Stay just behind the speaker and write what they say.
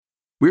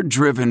We're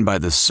driven by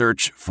the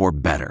search for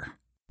better.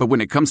 But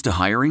when it comes to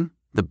hiring,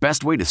 the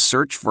best way to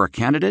search for a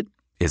candidate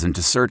isn't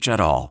to search at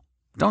all.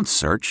 Don't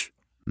search.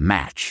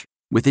 Match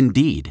with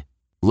Indeed.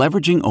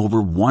 Leveraging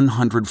over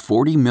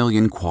 140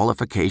 million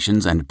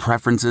qualifications and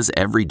preferences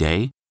every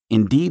day,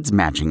 Indeed's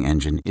matching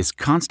engine is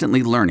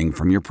constantly learning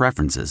from your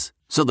preferences.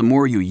 So the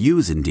more you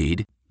use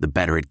Indeed, the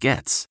better it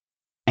gets.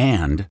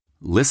 And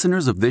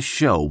listeners of this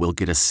show will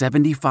get a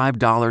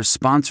 $75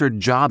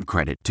 sponsored job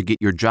credit to get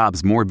your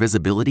jobs more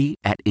visibility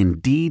at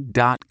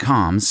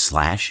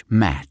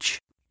Indeed.com/match.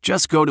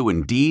 Just go to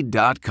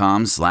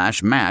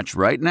Indeed.com/match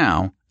right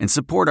now and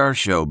support our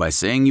show by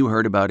saying you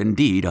heard about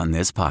Indeed on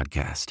this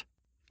podcast.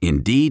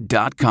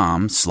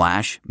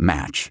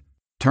 Indeed.com/match.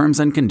 Terms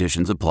and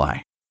conditions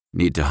apply.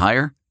 Need to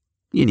hire?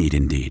 You need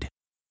Indeed.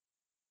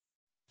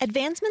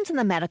 Advancements in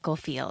the medical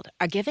field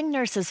are giving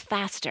nurses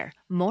faster,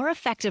 more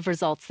effective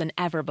results than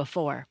ever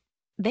before.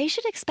 They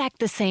should expect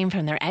the same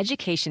from their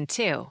education,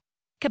 too.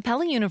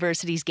 Capella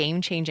University's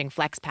game-changing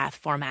FlexPath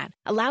format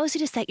allows you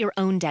to set your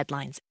own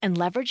deadlines and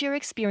leverage your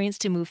experience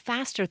to move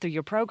faster through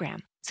your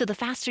program. So the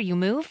faster you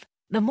move,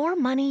 the more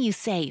money you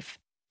save.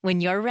 When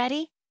you're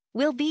ready,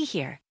 we'll be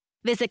here.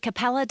 Visit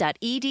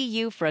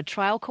capella.edu for a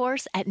trial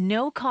course at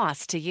no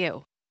cost to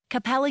you.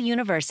 Capella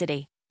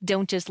University.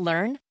 Don't just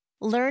learn,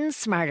 learn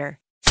smarter.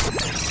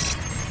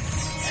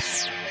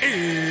 It's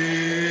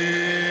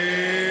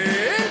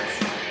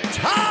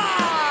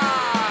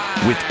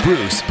time! With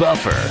Bruce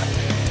Buffer.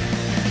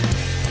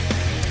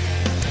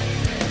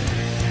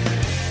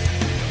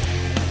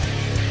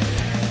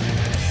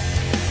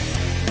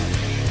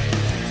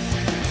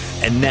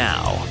 And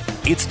now,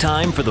 it's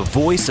time for the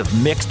voice of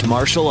mixed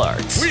martial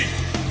arts. We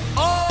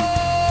are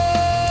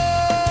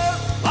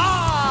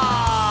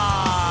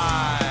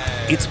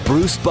live! It's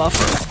Bruce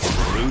Buffer.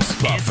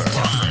 Bruce Buffer.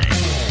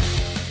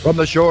 From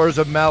the shores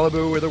of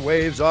Malibu where the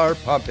waves are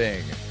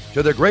pumping,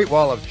 to the Great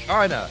Wall of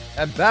China,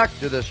 and back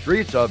to the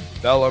streets of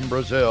Belém,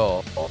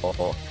 Brazil,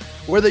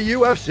 where the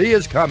UFC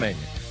is coming.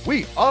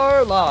 We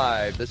are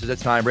live. This is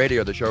It's Time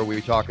Radio, the show where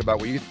we talk about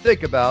what you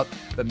think about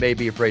but may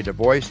be afraid to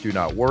voice. Do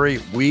not worry.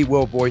 We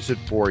will voice it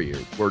for you.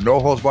 We're No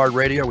Holds Barred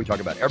Radio. We talk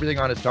about everything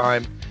on It's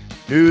Time.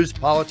 News,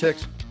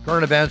 politics,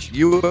 current events,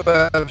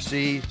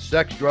 UFC,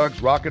 sex,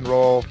 drugs, rock and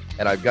roll.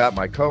 And I've got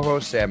my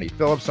co-host, Sammy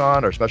Phillips,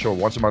 on, our special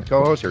once-a-month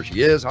co-host. Here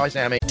she is. Hi,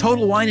 Sammy.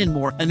 Total Wine &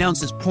 More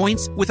announces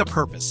points with a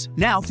purpose.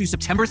 Now through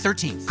September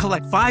 13th,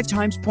 collect 5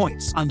 times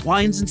points on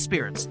wines and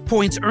spirits.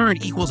 Points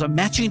earned equals a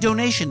matching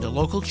donation to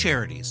local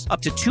charities.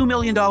 Up to $2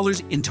 million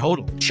in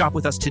total. Shop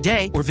with us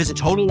today or visit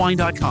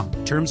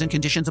TotalWine.com. Terms and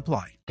conditions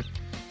apply.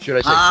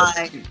 Should I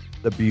say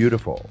the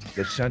beautiful,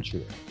 the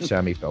sensual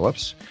Sammy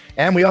Phillips.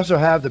 And we also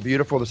have the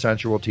beautiful, the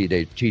sensual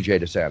TJ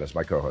DeSantis,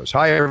 my co-host.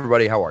 Hi,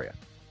 everybody. How are you?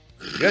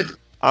 Good.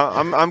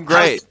 I'm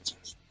great.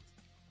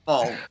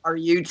 Oh, are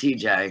you,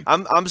 TJ?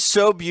 I'm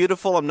so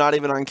beautiful. I'm not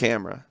even on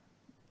camera.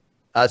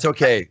 It's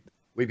okay.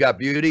 We've got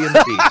Beauty and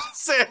the Beast.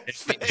 Sammy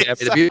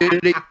the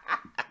Beauty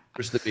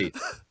versus the Beast.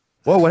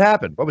 Whoa, what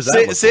happened? What was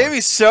that?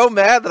 Sammy's so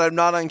mad that I'm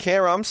not on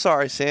camera. I'm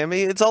sorry,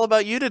 Sammy. It's all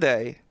about you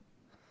today.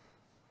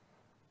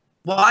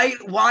 Why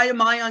am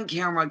I on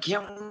camera?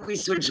 Can't we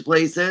switch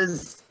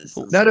places?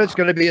 No, it's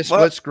going to be a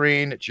split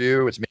screen. It's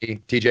you, it's me,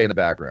 TJ in the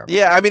background.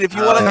 Yeah, I mean, if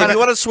you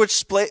want to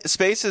switch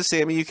spaces,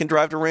 Sammy, you can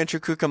drive to Rancho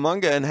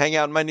Cucamonga and hang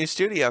out in my new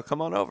studio. Come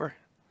on over.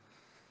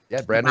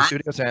 Yeah, brand new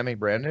studio, Sammy.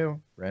 Brand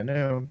new.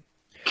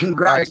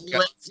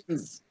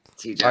 Congratulations,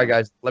 TJ. All right,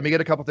 guys. Let me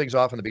get a couple things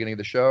off in the beginning of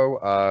the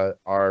show.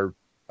 Our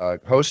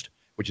host,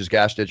 which is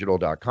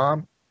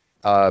gasdigital.com.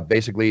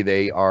 Basically,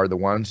 they are the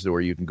ones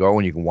where you can go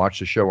and you can watch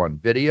the show on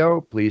video.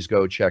 Please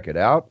go check it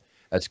out.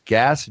 That's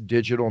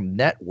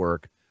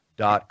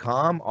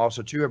gasdigitalnetwork.com.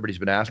 Also, too, everybody's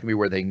been asking me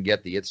where they can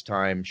get the It's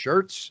Time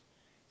shirts.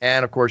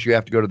 And, of course, you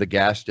have to go to the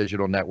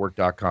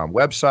gasdigitalnetwork.com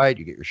website.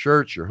 You get your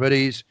shirts, your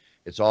hoodies.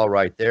 It's all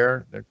right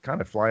there. They're kind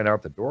of flying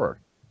out the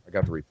door. I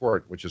got the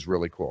report, which is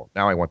really cool.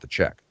 Now I want the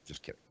check.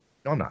 Just kidding.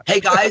 No, I'm not.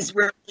 Hey, guys,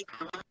 really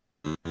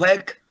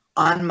quick.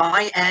 On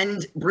my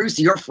end, Bruce,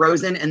 you're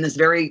frozen in this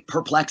very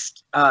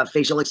perplexed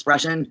facial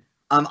expression.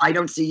 I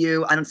don't see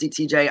you. I don't see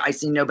TJ. I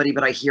see nobody,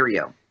 but I hear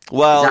you.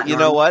 Well, you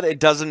know what? It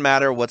doesn't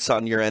matter what's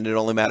on your end. It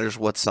only matters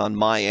what's on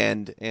my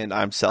end. And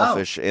I'm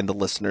selfish, and the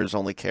listeners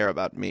only care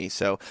about me.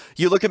 So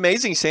you look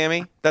amazing,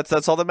 Sammy.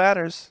 That's all that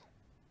matters.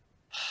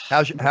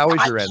 How is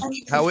your end?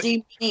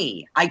 See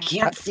me. I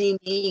can't see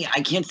me.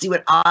 I can't see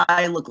what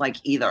I look like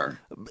either.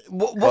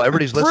 Well,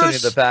 everybody's listening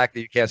to the fact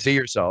that you can't see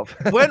yourself.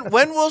 when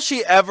will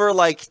she ever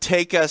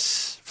take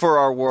us for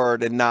our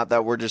word and not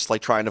that we're just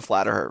trying to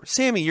flatter her?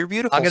 Sammy, you're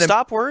beautiful.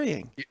 Stop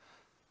worrying.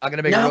 I'm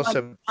gonna make it real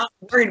simple. I'm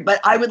not worried, but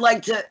I would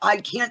like to. I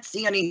can't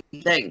see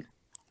anything.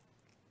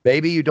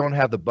 Maybe you don't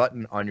have the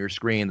button on your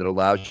screen that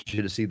allows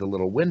you to see the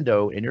little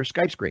window in your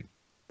Skype screen.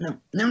 No.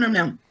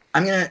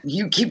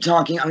 You keep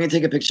talking. I'm gonna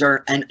take a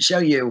picture and show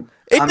you.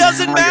 It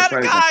doesn't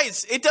matter,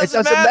 guys. It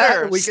doesn't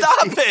matter.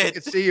 Stop it. I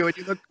can see you, and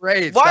you look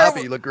great. Stop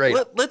it. You look great.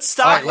 Let's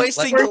stop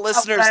wasting the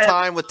listeners'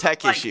 time with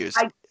tech issues.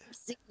 I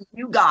see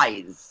you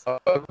guys.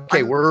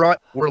 Okay, we're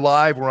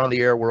live. We're on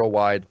the air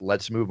worldwide.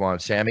 Let's move on.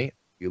 Sammy,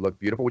 You look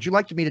beautiful. Would you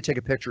like me to take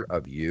a picture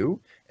of you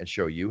and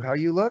show you how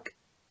you look?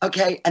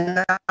 Okay,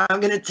 and I'm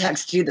going to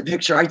text you the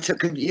picture I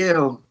took of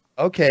you.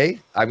 Okay,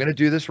 I'm going to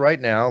do this right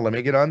now. Let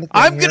me get on the thing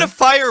I'm going to here.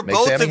 fire Make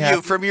both Sammy of you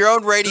happy. from your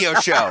own radio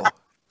show.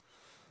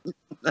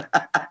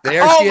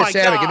 There Oh she is, my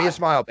Sammy. God. Give me a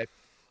smile, babe.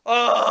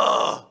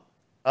 Oh.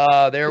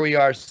 There we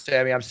are,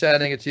 Sammy. I'm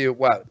sending it to you.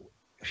 Wow.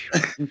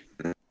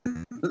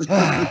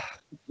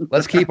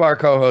 Let's keep our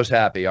co-host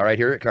happy. All right,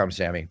 here it comes,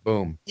 Sammy.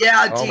 Boom.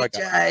 Yeah, Oh my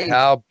God. DJ.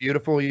 How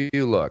beautiful you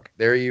look.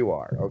 There you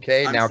are.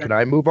 Okay, I'm now sorry. can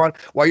I move on?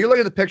 While you're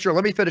looking at the picture,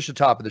 let me finish the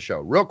top of the show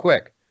real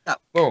quick. Go.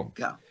 Boom.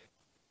 Go.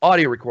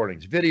 Audio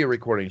recordings, video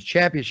recordings,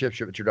 championship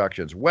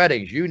introductions,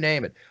 weddings, you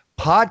name it.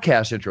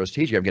 Podcast intros.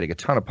 TJ, I'm getting a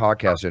ton of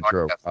podcast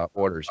intro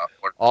orders.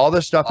 All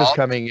this stuff is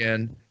coming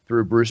in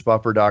through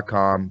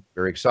brucebuffer.com.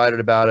 Very excited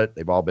about it.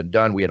 They've all been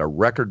done. We had a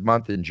record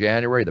month in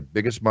January, the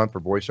biggest month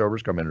for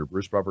voiceovers coming into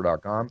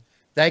brucebuffer.com.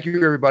 Thank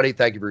you, everybody.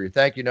 Thank you for your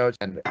thank you notes.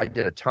 And I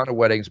did a ton of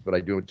weddings, but I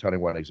do a ton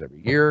of weddings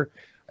every year.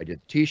 I did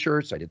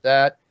T-shirts. I did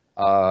that.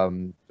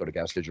 Go to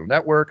Gas Digital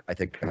Network. I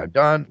think I'm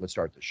done. Let's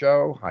start the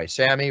show. Hi,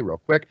 Sammy, real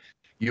quick.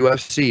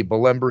 UFC,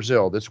 Belém,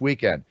 Brazil, this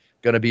weekend.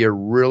 Going to be a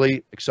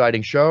really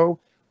exciting show.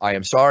 I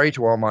am sorry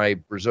to all my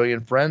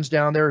Brazilian friends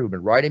down there who've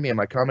been writing me. Am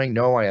I coming?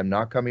 No, I am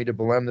not coming to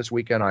Belém this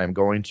weekend. I am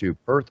going to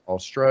Perth,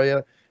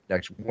 Australia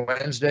next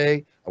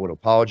Wednesday. I would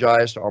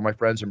apologize to all my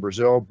friends in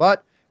Brazil,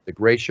 but the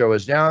great show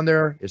is down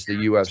there. It's the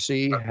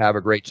UFC. Have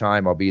a great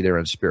time. I'll be there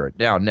in spirit.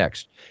 Now,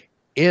 next.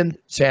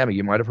 Sammy,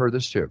 you might have heard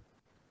this too.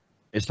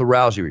 It's the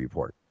Rousey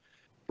report.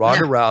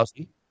 Ronda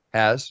Rousey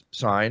has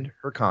signed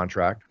her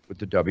contract with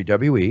the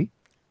WWE,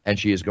 and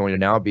she is going to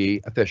now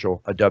be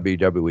official, a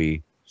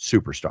WWE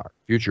superstar,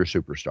 future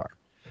superstar.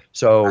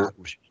 So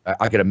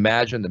I can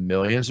imagine the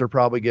millions they're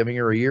probably giving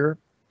her a year.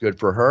 Good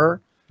for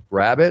her.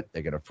 Grab it.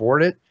 They can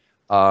afford it.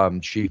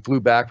 She flew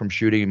back from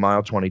shooting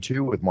Mile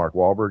 22 with Mark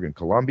Wahlberg in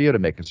Colombia to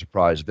make a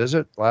surprise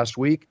visit last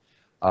week.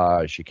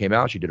 She came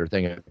out. She did her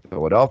thing in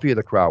Philadelphia.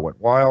 The crowd went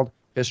wild.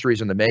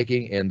 History's in the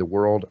making in the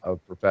world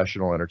of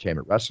professional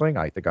entertainment wrestling.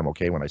 I think I'm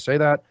okay when I say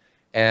that.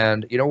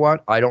 And you know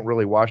what? I don't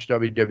really watch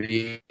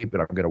WWE, but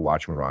I'm going to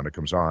watch when Ronda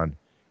comes on.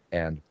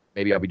 And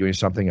maybe I'll be doing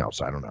something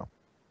else. I don't know.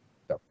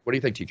 So, what do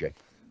you think, TJ?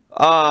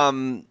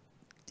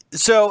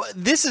 So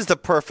this is the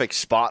perfect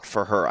spot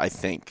for her, I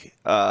think.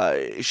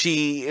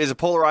 She is a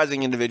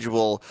polarizing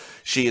individual.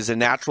 She is a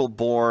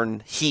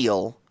natural-born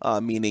heel,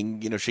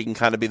 meaning she can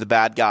kind of be the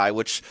bad guy,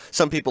 which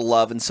some people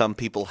love and some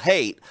people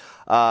hate.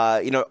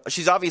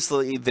 She's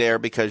obviously there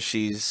because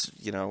she's,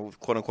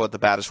 quote unquote, the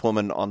baddest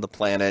woman on the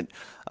planet,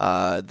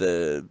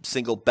 the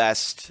single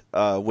best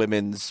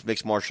women's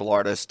mixed martial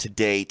artist to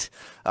date.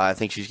 I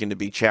think she's going to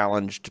be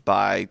challenged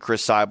by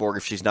Chris Cyborg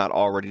if she's not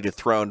already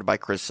dethroned by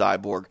Chris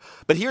Cyborg.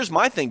 But here's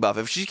my thing, Buff.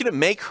 If she's going to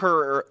make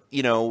her,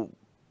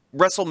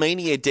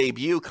 WrestleMania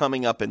debut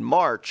coming up in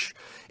March,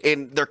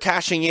 and they're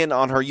cashing in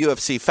on her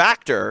UFC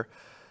factor,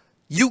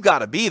 you got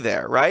to be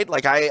there, right?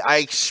 Like, I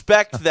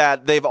expect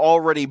that they've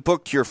already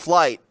booked your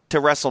flight to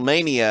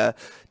WrestleMania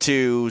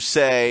to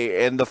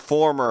say, and the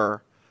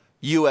former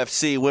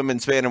UFC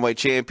Women's Bantamweight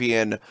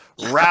Champion,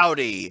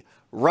 Ronda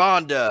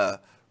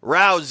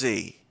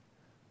Rousey.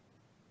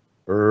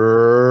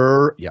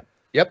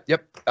 Yep.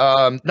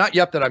 Not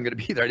yep that I'm going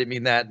to be there. I didn't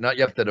mean that. Not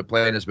yep that a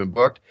plane has been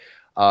booked.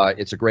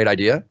 It's a great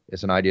idea.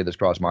 It's an idea that's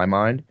crossed my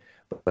mind,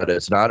 but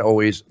it's not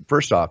always.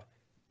 First off,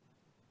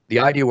 the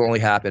idea will only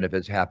happen if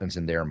it happens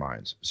in their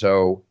minds.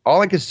 So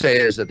all I can say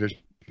is that there's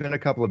been a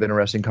couple of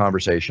interesting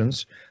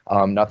conversations.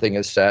 Nothing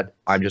is set.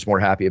 I'm just more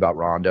happy about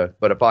Ronda.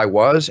 But if I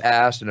was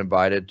asked and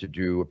invited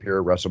to appear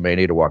at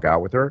WrestleMania to walk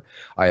out with her,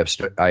 I have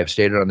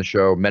stated on the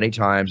show many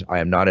times, I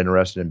am not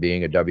interested in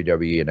being a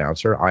WWE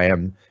announcer. I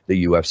am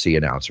the UFC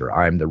announcer.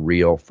 I'm the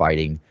real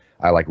fighting.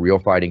 I like real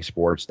fighting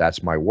sports.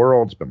 That's my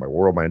world. It's been my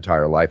world my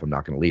entire life. I'm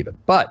not going to leave it.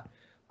 But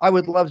I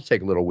would love to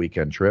take a little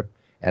weekend trip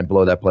and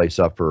blow that place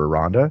up for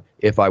Ronda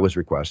if I was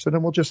requested,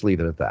 and we'll just leave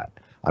it at that.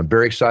 I'm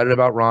very excited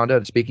about Ronda.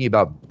 And speaking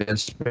about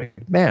Vince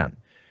McMahon,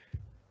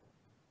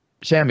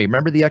 Sammy,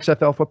 remember the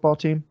XFL football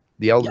team?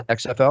 The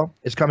XFL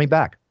is coming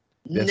back.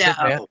 Vince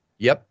McMahon,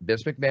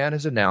 Vince McMahon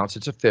has announced,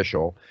 it's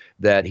official,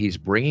 that he's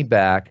bringing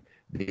back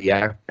the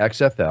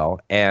XFL,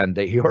 and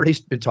he already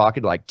been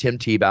talking to like Tim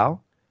Tebow,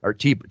 or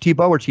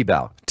Tebow or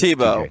Tebow?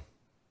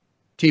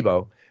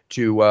 Tebow.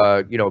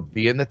 To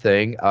be in the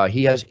thing.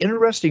 He has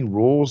interesting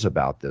rules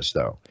about this,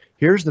 though.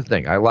 Here's the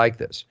thing. I like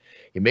this.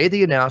 He made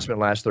the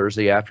announcement last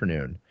Thursday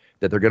afternoon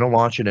that they're going to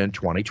launch it in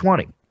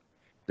 2020.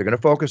 They're going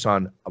to focus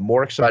on a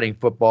more exciting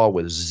football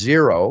with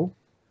zero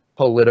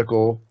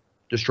political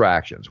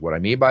distractions. What I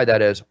mean by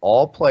that is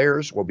all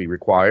players will be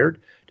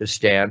required to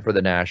stand for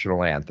the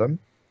national anthem.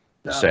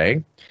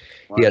 Saying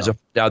he has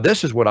now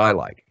this is what I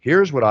like.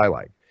 Here's what I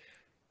like.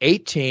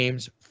 8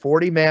 teams,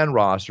 40-man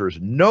rosters,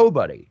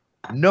 nobody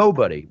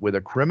with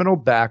a criminal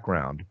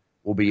background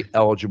will be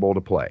eligible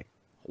to play.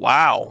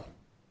 Wow.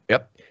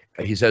 Yep.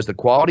 He says the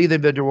quality of the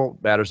individual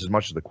matters as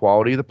much as the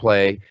quality of the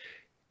play.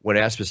 When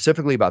asked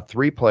specifically about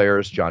 3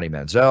 players, Johnny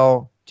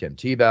Manziel, Tim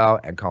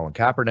Tebow, and Colin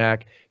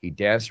Kaepernick, he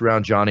danced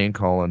around Johnny and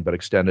Colin, but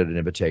extended an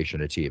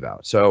invitation to Tebow.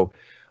 So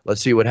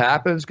Let's see what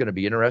happens. Going to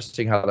be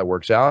interesting how that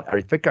works out.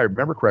 I think I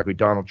remember correctly,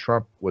 Donald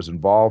Trump was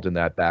involved in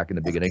that back in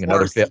the beginning.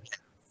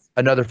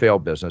 Another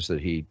failed business that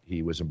he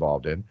was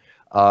involved in.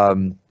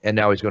 And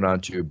now he's going on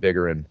to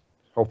bigger and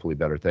hopefully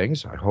better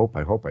things. I hope,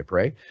 I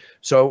pray.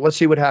 So let's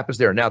see what happens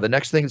there. Now, the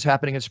next thing that's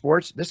happening in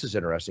sports, this is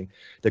interesting.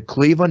 The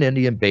Cleveland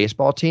Indian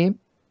baseball team,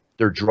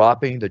 they're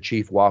dropping the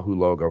Chief Wahoo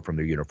logo from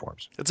their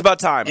uniforms. It's about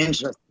time.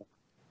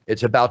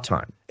 It's about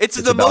time. It's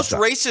the most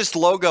racist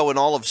logo in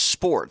all of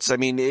sports. I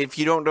mean, if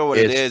you don't know what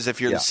it is,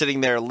 if you're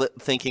sitting there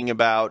thinking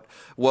about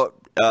what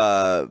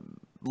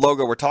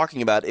logo we're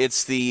talking about,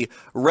 it's the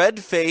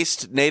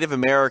red-faced Native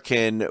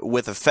American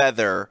with a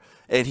feather,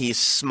 and he's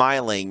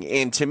smiling.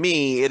 And to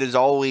me, it is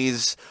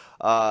always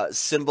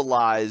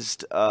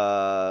symbolized.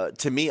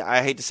 To me,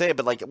 I hate to say it,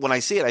 but like when I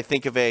see it, I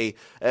think of a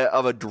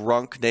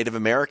drunk Native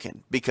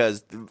American,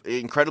 because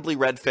incredibly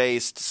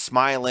red-faced,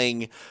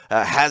 smiling,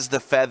 has the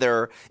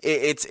feather.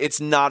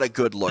 It's not a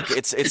good look.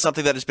 It's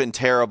something that has been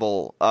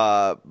terrible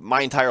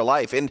my entire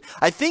life. And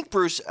I think,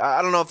 Bruce,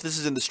 I don't know if this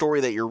is in the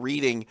story that you're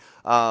reading,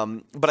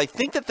 but I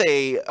think that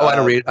they. I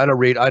don't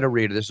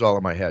read. This is all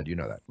in my head. You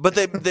know that. But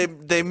they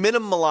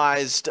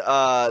minimalized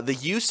the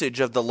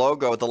usage of the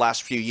logo the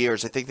last few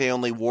years. I think they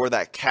only wore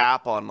that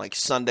cap on like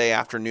Sunday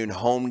afternoon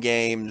home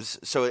games.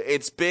 So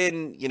it's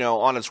been,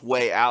 on its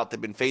way out.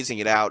 They've been phasing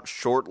it out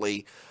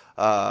shortly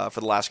for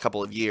the last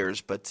couple of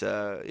years. But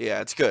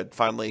it's good.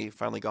 Finally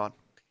gone.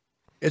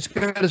 It's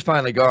good. It's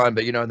finally gone.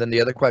 But then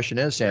the other question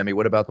is, Sammy,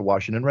 what about the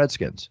Washington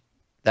Redskins?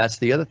 That's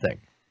the other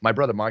thing. My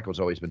brother Michael's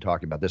always been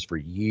talking about this for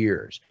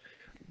years.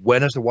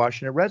 When is the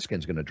Washington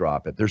Redskins going to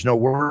drop it? There's no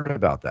word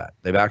about that.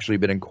 They've actually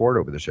been in court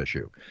over this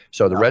issue.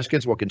 So the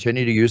Redskins will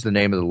continue to use the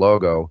name of the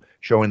logo,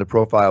 showing the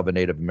profile of a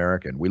Native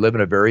American. We live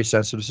in a very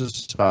sensitive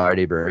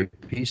society, very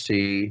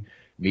PC,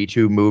 Me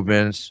Too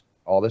movements,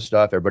 all this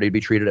stuff. Everybody be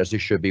treated as they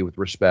should be with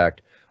respect.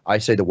 I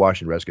say the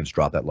Washington Redskins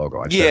drop that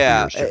logo.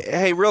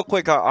 Hey, real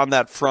quick on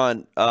that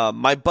front,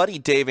 my buddy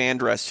Dave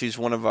Andrest, who's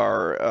one of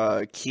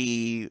our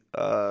key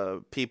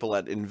people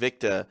at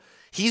Invicta,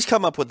 he's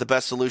come up with the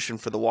best solution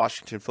for the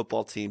Washington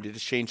football team to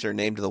just change their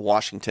name to the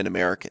Washington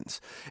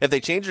Americans. If they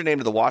change their name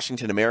to the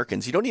Washington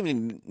Americans, you don't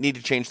even need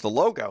to change the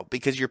logo,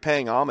 because you're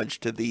paying homage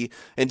to the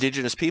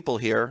indigenous people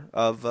here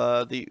of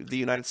the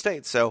United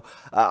States. So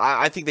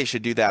I think they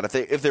should do that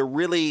if they're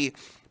really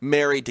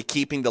married to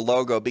keeping the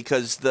logo,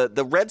 because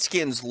the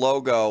Redskins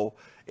logo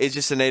is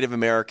just a Native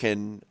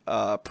American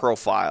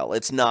profile.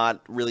 It's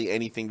not really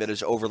anything that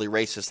is overly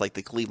racist like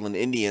the Cleveland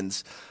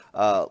Indians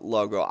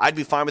logo. I'd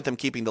be fine with them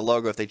keeping the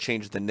logo if they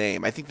changed the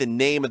name. I think the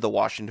name of the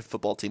Washington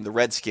football team, the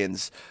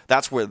Redskins,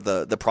 that's where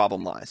the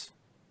problem lies.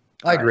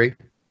 I agree.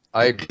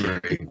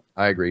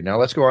 Now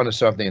let's go on to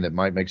something that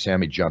might make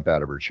Sammy jump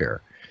out of her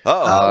chair.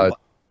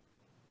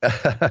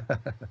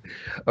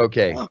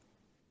 Okay.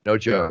 No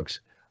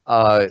jokes.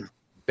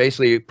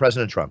 Basically,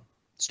 President Trump,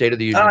 State of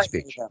the Union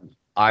speech.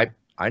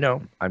 I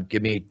know.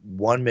 Give me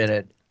 1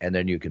 minute, and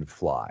then you can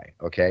fly.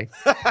 Okay.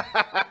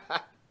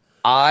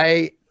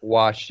 I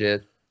watched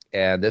it,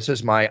 and this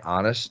is my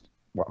honest.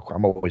 Well,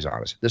 I'm always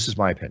honest. This is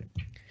my opinion.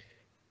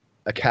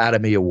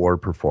 Academy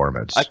Award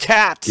performance. A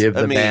cat. Give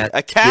the man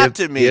a cat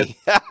to me.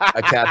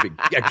 A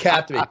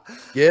cat to me.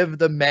 Give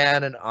the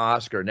man an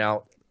Oscar.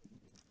 Now,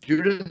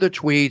 due to the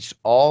tweets,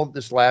 all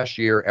this last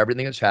year,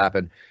 everything that's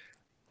happened,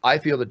 I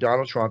feel that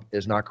Donald Trump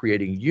is not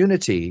creating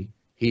unity.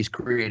 He's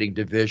creating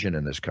division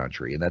in this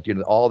country, and that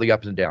all the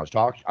ups and downs.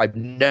 I've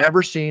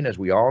never seen, as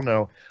we all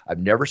know, I've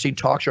never seen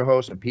talk show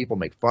hosts and people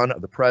make fun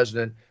of the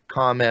president,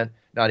 comment,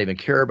 not even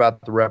care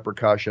about the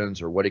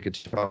repercussions or what he could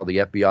tell the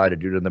FBI to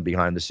do to them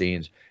behind the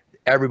scenes.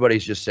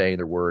 Everybody's just saying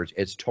their words.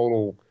 It's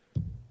total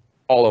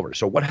all over.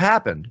 So what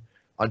happened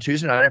on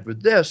Tuesday night after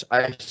this,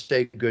 I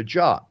say good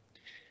job.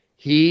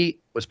 He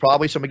was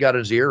probably somebody got in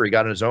his ear, or he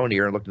got in his own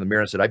ear and looked in the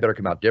mirror and said, I better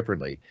come out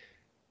differently.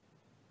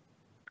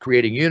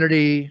 Creating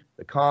unity,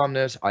 the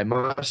calmness. I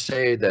must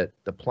say that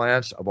the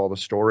plants of all the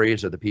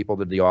stories of the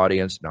people in the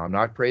audience, now I'm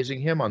not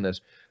praising him on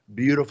this,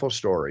 beautiful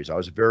stories. I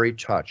was very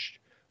touched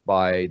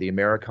by the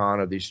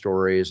Americana of these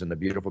stories and the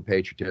beautiful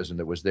patriotism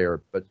that was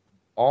there. But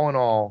all in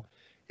all,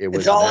 it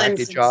was all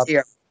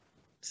insincere.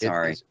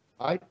 Sorry.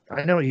 I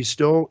know he's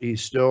still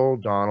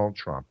Donald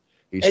Trump.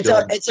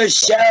 It's a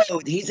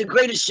show. He's the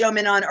greatest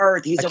showman on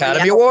earth. He's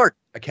Academy Award.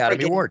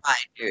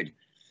 Dude.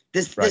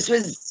 This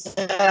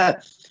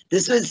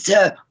was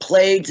to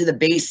play to the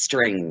bass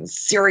strings.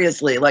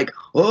 Seriously, like,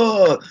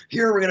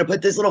 here we're gonna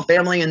put this little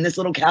family and this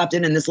little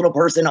captain and this little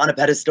person on a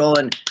pedestal,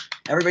 and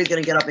everybody's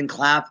gonna get up and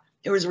clap.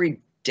 It was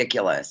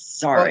ridiculous.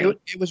 Sorry, well,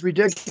 it was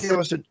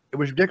ridiculous. It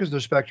was ridiculous. The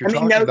respect you're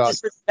talking no about.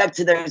 Disrespect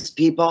to those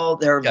people.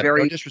 They're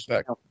very no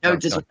disrespect. No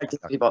disrespect to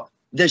the people.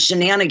 The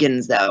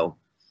shenanigans, though.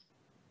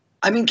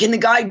 I mean, can the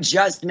guy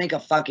just make a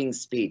fucking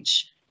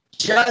speech?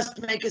 Just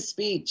make a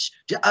speech,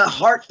 a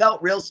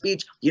heartfelt, real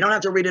speech. You don't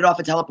have to read it off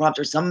a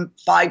teleprompter. Some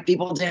 5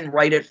 people didn't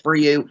write it for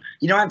you.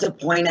 You don't have to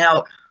point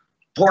out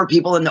poor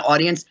people in the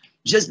audience.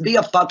 Just be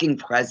a fucking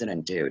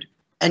president, dude.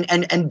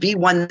 And be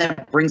one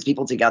that brings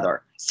people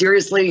together.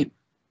 Seriously.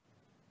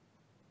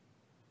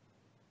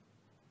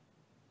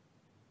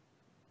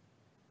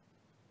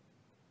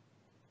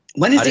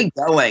 When is he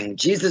going?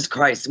 Jesus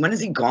Christ. When is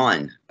he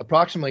gone?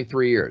 Approximately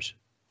 3 years.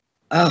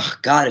 Oh,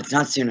 God, it's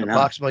not soon enough.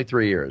 Approximately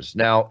 3 years.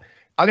 Now,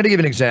 I'm going to give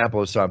an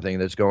example of something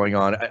that's going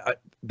on.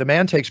 The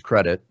man takes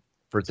credit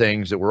for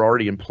things that were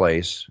already in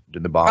place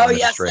in the Obama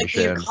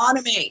administration. Like the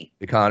economy.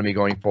 The economy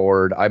going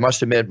forward. I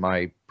must admit,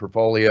 my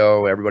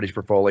portfolio, everybody's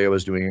portfolio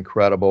is doing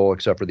incredible,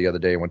 except for the other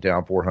day it went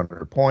down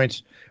 400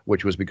 points,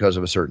 which was because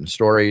of a certain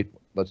story.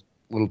 That's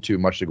a little too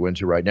much to go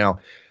into right now.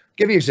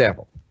 Give you an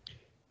example.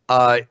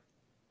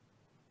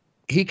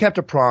 He kept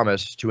a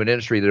promise to an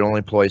industry that only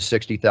employs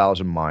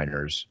 60,000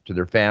 miners, to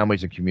their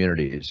families and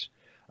communities,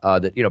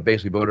 that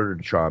basically voted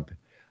for Trump.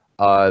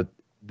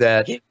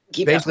 That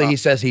basically he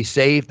says he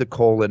saved the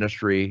coal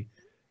industry,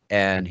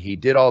 and he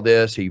did all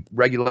this. He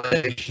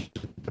regulations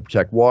to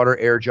protect water,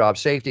 air, job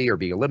safety are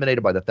being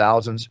eliminated by the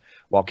thousands,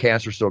 while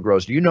cancer still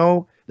grows. Do you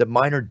know that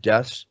miner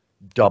deaths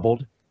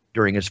doubled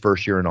during his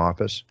first year in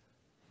office?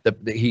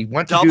 He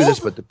went to do this,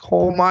 but the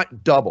coal mine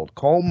doubled.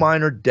 Coal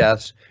miner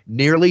deaths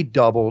nearly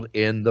doubled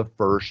in the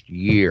first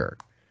year.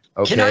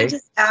 Okay. Can I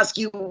just ask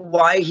you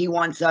why he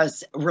wants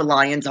us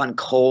reliant on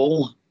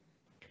coal?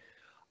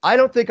 I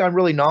don't think I'm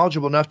really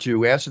knowledgeable enough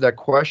to answer that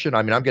question.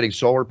 I mean, I'm getting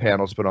solar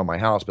panels put on my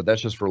house, but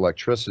that's just for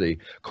electricity.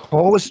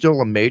 Coal is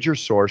still a major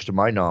source, to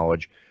my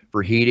knowledge,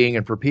 for heating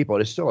and for people.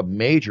 It is still a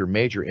major,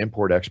 major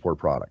import-export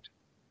product.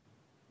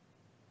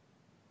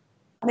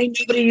 I mean,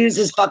 nobody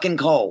uses fucking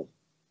coal.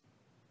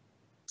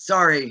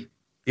 Sorry.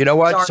 You know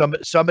what?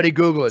 Somebody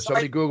Google it.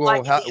 Somebody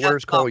Google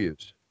where's coal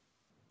used.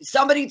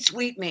 Somebody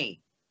tweet me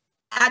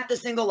at The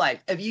Single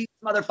Life if you use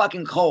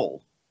motherfucking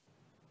coal.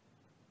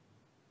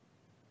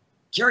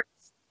 Curious.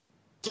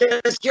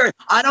 Just curious.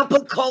 I don't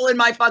put coal in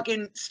my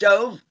fucking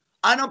stove.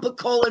 I don't put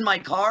coal in my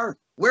car.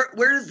 Where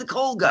does the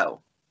coal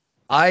go?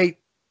 Yeah,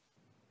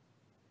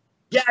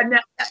 no,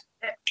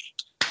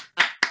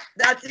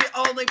 that's the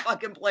only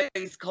fucking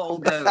place coal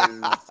goes.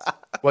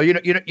 Well,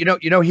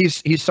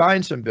 he's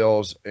signed some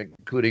bills,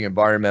 including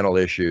environmental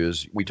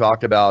issues. We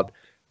talked about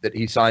that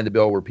he signed the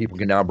bill where people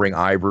can now bring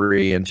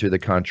ivory into the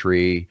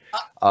country.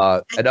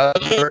 And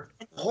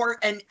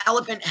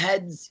elephant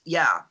heads,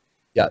 yeah.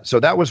 Yeah, so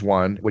that was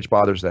one which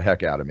bothers the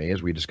heck out of me,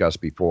 as we discussed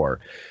before.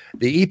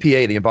 The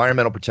EPA, the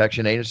Environmental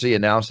Protection Agency,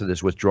 announced that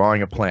it's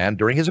withdrawing a plan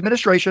during his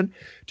administration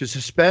to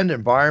suspend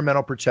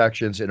environmental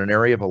protections in an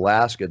area of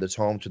Alaska that's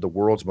home to the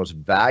world's most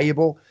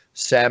valuable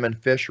salmon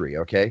fishery,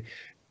 okay?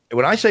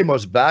 When I say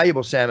most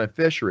valuable salmon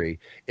fishery,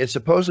 it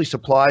supposedly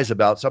supplies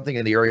about something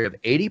in the area of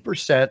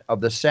 80%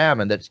 of the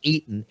salmon that's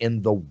eaten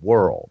in the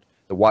world,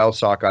 the wild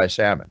sockeye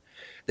salmon.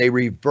 They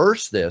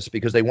reversed this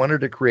because they wanted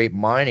to create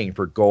mining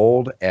for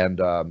gold and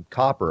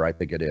copper, I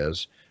think it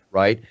is,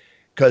 right?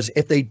 Because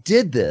if they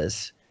did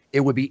this,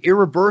 it would be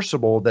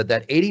irreversible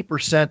that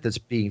 80% that's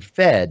being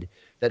fed,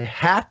 that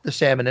half the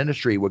salmon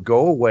industry would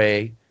go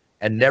away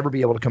and never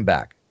be able to come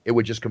back. It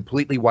would just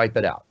completely wipe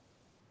it out,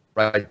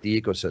 right?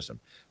 The ecosystem.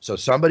 So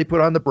somebody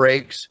put on the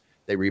brakes,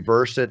 they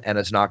reversed it, and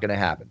it's not going to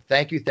happen.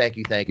 Thank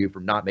you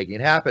for not making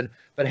it happen.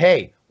 But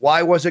hey,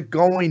 why was it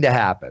going to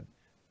happen?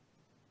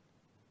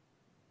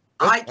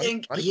 I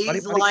think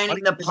he's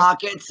lining the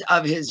pockets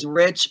of his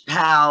rich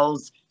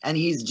pals, and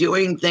he's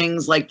doing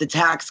things like the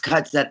tax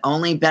cuts that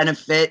only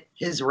benefit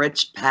his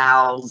rich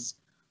pals.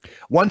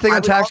 One thing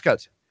on tax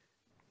cuts.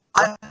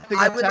 I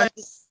would like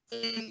to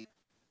see.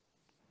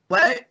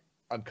 What?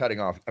 I'm cutting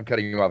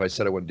you off. I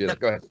said I wouldn't do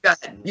that. Go ahead.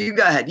 You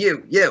go ahead.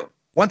 You.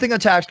 One thing on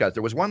tax cuts.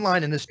 There was one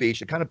line in this speech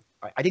that kind of,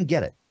 I didn't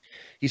get it.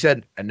 He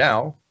said, and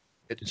now,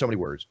 in so many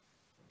words,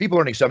 people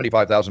earning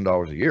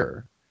 $75,000 a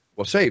year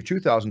will save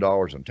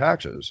 $2,000 in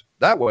taxes.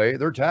 That way,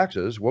 their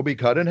taxes will be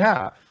cut in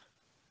half.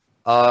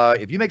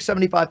 If you make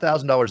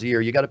 $75,000 a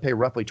year, you got to pay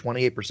roughly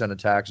 28% of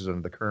taxes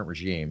under the current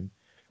regime,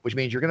 which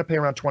means you're going to pay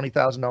around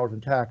 $20,000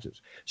 in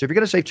taxes. So if you're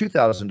going to save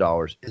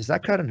 $2,000, is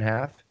that cut in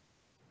half?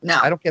 No,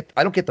 I don't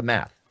get the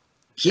math.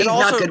 He's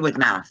not good with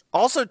math.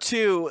 Also,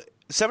 too,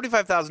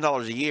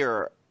 $75,000 a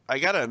year, I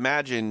got to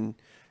imagine,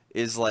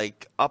 is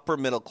like upper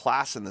middle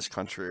class in this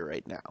country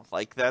right now.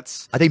 Like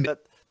that's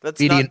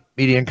median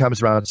income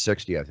is around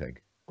 60, I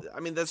think. I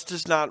mean, that's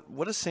just not.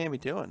 What is Sammy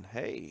doing?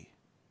 Hey,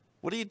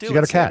 what are you doing?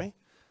 You got a cat. Sammy?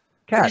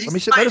 Cat.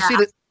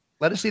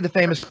 Let us see the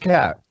famous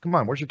cat. Come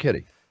on, where's your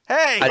kitty?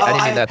 Hey, I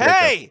didn't mean that.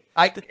 Hey,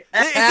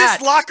 is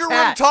this locker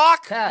room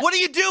talk? What are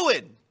you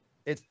doing?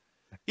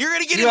 You're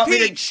gonna get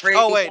impeached.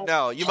 Oh wait,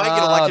 no, you might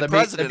get elected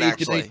president.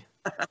 Actually,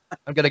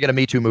 I'm gonna get a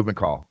Me Too movement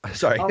call.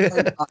 Sorry.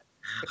 Oh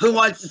who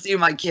wants to see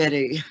my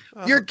kitty?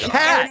 Your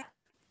cat.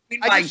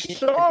 I just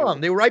saw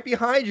him. They were right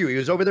behind you. He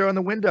was over there on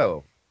the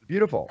window.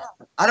 Beautiful.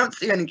 I don't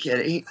see any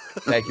kitty.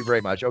 Thank you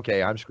very much.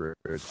 Okay, I'm screwed.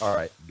 All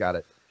right, got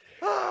it.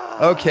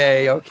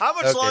 Okay. How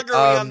much longer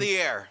are we on the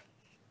air?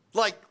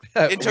 Like,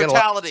 in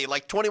totality,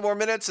 like 20 more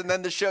minutes and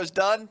then the show's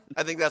done?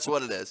 I think that's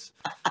what it is.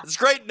 It's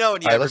great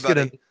knowing you,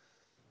 everybody.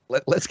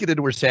 Let's get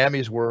into where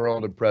Sammy's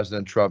World and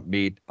President Trump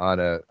meet on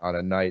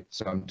a night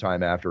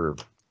sometime after,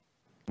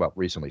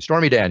 recently.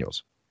 Stormy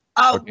Daniels.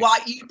 Oh, okay. Why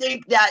you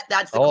think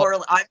that's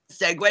the I'm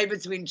segue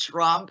between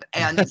Trump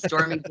and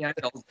Stormy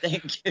Daniels?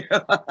 Thank you.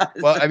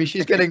 Well, I mean,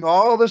 she's getting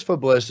all this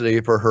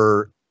publicity for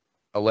her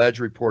alleged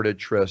reported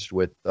tryst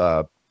with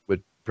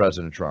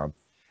President Trump,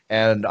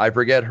 and I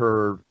forget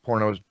her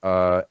porno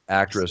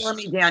actress.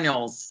 Stormy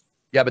Daniels.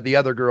 Yeah, but the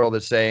other girl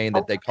that's saying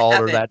that they called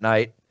her that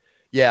night.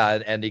 Yeah,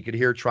 and you could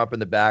hear Trump in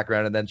the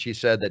background, and then she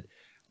said that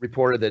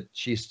reported that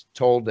she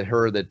told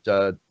her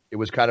that it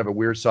was kind of a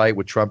weird sight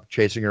with Trump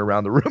chasing her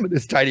around the room in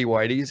his tidy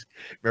whities.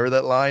 Remember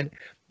that line?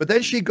 But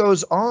then she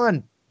goes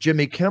on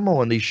Jimmy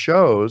Kimmel and these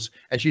shows,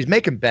 and she's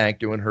making bank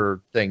doing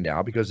her thing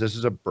now because this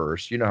is a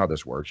burst. You know how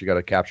this works. You got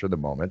to capture the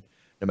moment.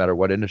 No matter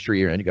what industry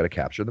you're in, you got to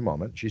capture the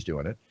moment. She's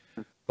doing it.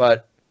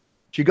 But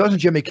she goes to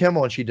Jimmy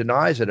Kimmel and she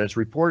denies it. And it's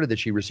reported that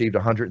she received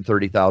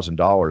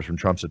 $130,000 from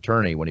Trump's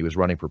attorney when he was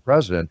running for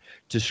president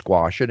to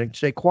squash it and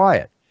stay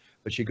quiet.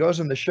 But she goes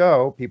on the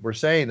show. People are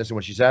saying this. And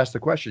when she's asked the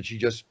question, she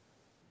just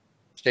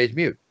stays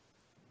mute.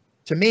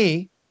 To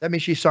me, that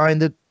means she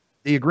signed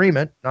the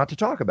agreement not to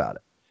talk about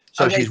it.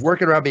 So she's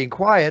working around being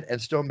quiet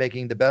and still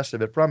making the best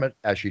of it from it,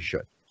 as she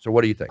should. So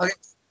what do you think? Okay.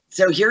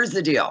 So here's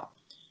the deal.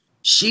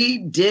 She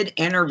did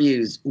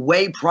interviews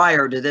way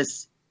prior to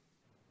this.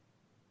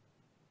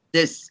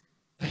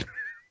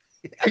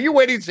 Are you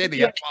waiting to say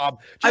the F-bomb?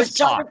 I was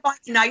trying to find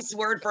a nice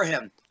word for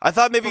him. I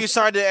thought maybe you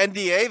signed an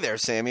NDA there,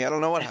 Sammy. I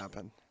don't know what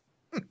happened.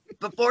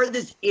 Before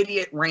this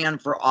idiot ran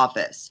for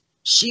office,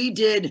 she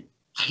did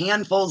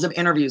handfuls of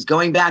interviews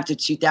going back to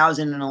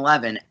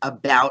 2011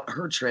 about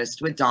her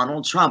tryst with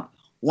Donald Trump.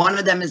 One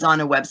of them is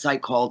on a website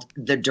called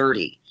The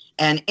Dirty.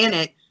 And in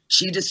it,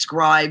 she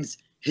describes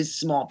his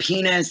small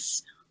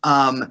penis,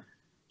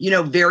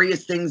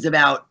 various things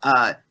about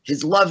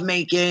his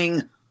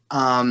lovemaking,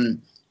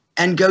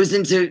 and goes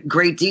into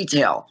great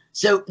detail.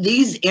 So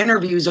these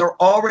interviews are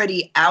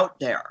already out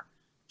there.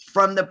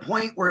 From the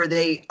point where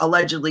they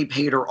allegedly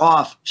paid her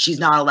off, she's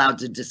not allowed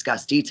to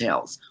discuss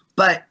details.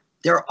 But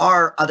there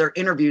are other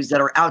interviews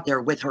that are out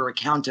there with her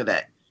account of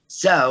it.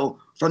 So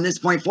from this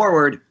point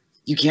forward,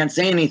 you can't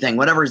say anything.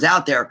 Whatever's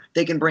out there,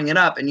 they can bring it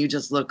up and you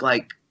just look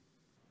like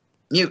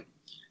mute.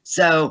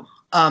 So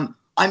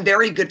I'm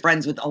very good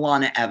friends with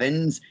Alana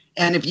Evans.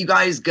 And if you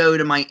guys go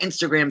to my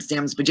Instagram,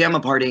 Sam's Pajama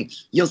Party,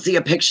 you'll see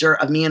a picture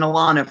of me and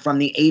Alana from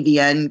the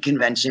AVN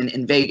convention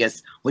in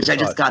Vegas, which I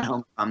just got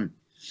home from.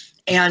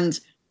 And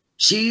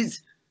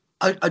she's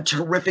a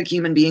terrific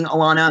human being,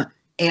 Alana.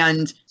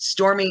 And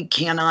Stormy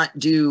cannot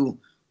do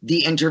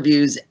the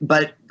interviews,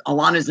 but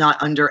Alana's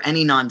not under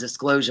any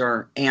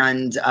non-disclosure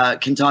and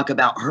can talk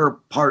about her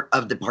part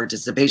of the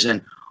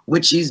participation,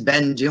 which she's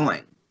been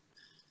doing.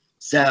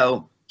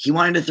 So he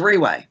wanted a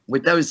three-way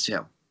with those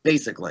two,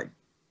 basically.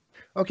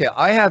 Okay,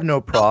 I have no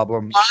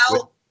problem.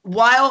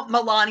 While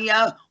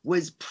Melania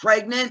was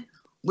pregnant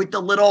with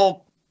the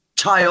little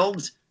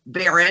child,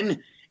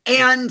 Barron,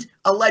 and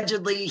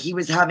allegedly he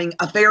was having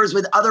affairs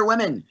with other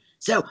women.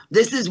 So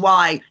this is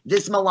why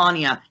this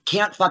Melania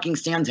can't fucking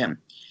stand him.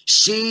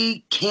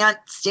 She can't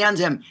stand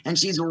him, and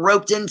she's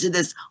roped into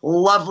this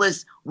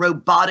loveless,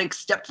 robotic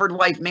Stepford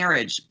wife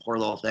marriage. Poor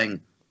little thing.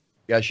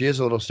 Yeah, she is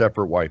a little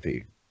Stepford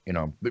wifey,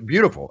 but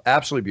beautiful,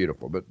 absolutely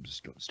beautiful, but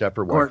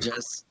Stepford wifey.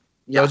 Gorgeous.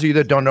 Yeah. Those of you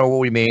that don't know what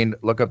we mean,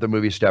 look up the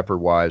movie Stepford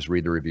Wives,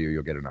 read the review,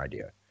 you'll get an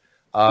idea.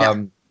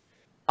 I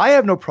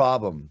have no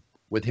problem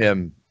with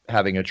him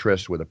having a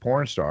tryst with a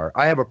porn star.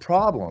 I have a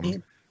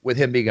problem with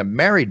him being a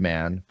married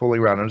man, fooling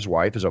around on his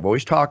wife, as I've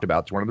always talked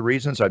about. It's one of the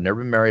reasons I've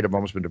never been married. I've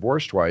almost been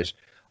divorced twice.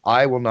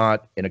 I will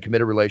not, in a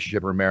committed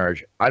relationship or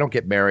marriage, I don't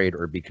get married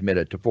or be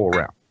committed to fool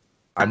around.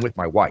 I'm with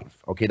my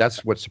wife. Okay,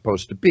 that's what's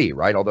supposed to be,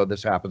 right? Although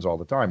this happens all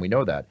the time. We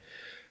know that.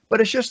 But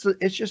it's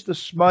just the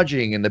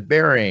smudging and the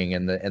burying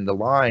and the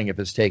lying if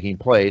it's taking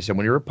place. And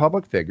when you're a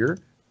public figure,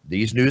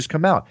 these news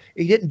come out.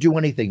 He didn't do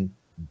anything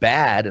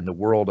bad in the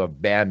world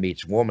of man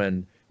meets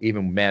woman,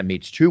 even man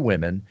meets two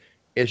women.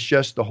 It's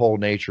just the whole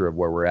nature of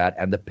where we're at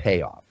and the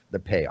payoff.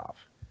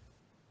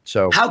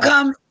 So how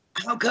come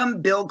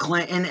Bill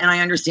Clinton, and I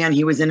understand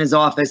he was in his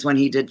office when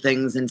he did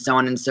things and so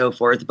on and so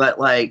forth, but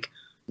like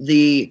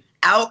the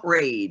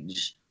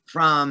outrage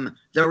from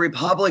the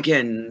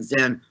Republicans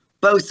and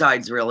both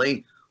sides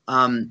really,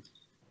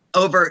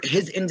 over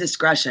his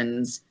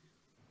indiscretions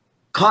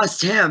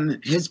cost him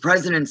his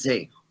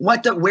presidency.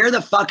 Where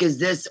the fuck is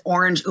this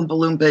Orange Oompa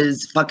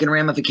Loompa's fucking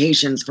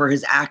ramifications for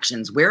his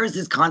actions? Where is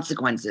his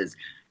consequences?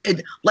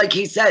 Like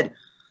he said,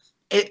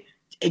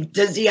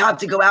 does he have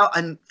to go out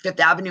on Fifth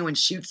Avenue and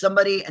shoot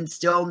somebody and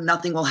still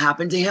nothing will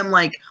happen to him?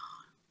 Like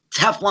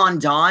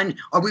Teflon Don?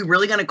 Are we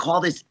really going to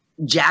call this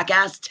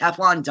jackass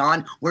Teflon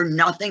Don where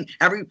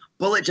every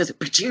bullet just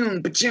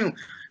pa-choom, pa-choom,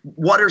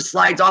 water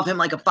slides off him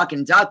like a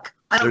fucking duck?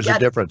 There's a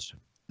difference.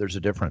 There's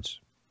a difference.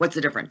 What's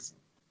the difference?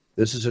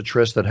 This is a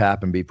tryst that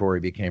happened before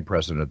he became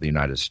president of the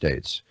United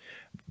States.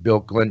 Bill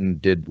Clinton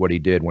did what he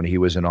did when he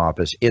was in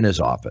office, in his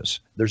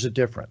office. There's a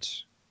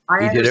difference.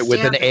 He did it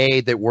with an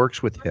aide that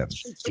works with him.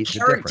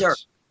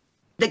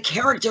 The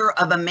character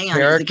of a man.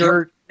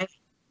 Character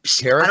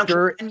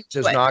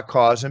does not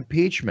cause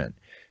impeachment.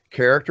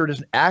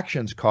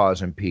 Actions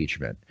cause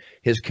impeachment.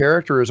 His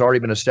character has already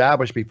been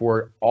established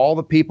before all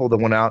the people that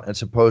went out and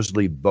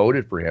supposedly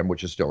voted for him,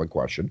 which is still in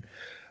question.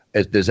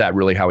 Is that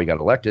really how he got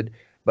elected?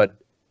 But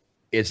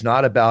It's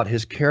not about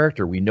his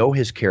character. We know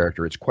his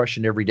character. It's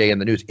questioned every day in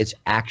the news. It's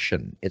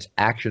action. It's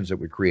actions that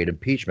would create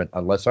impeachment,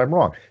 unless I'm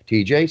wrong.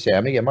 TJ,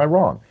 Sammy, am I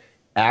wrong?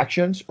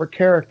 Actions or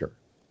character?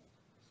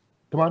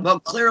 Come on. Well,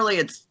 clearly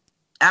it's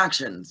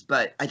actions,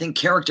 but I think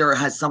character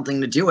has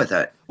something to do with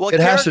it. Well, it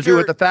has to do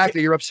with the fact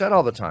that you're upset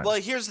all the time. Well,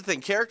 here's the thing.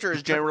 Character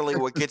is generally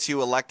what gets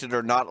you elected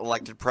or not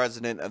elected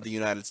president of the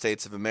United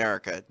States of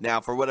America.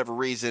 Now, for whatever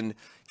reason,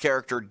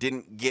 character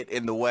didn't get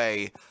in the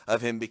way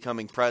of him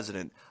becoming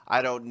president.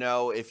 I don't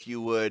know if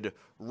you would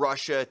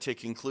Russia to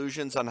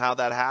conclusions on how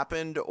that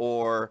happened,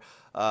 or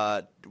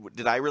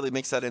did I really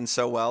mix that in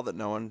so well that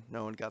no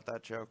one got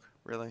that joke?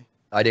 Really?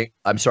 I didn't.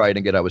 I'm sorry, I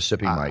didn't get. I was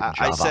sipping my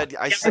Java.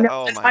 I said.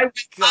 Oh my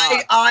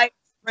God! I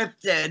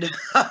scripted.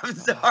 I'm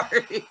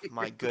sorry.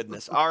 My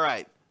goodness. All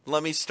right,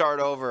 let me start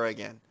over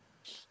again.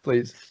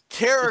 Please.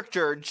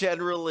 Character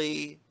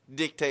generally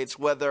dictates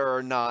whether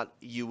or not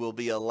you will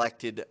be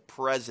elected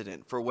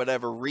president. For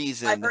whatever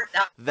reason,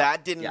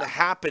 that didn't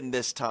happen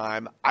this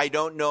time. I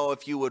don't know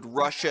if you would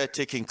Russia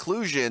to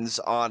conclusions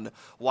on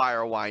why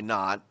or why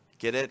not.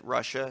 Get it?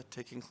 Russia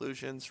to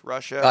conclusions.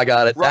 Russia. I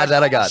got it. Russia.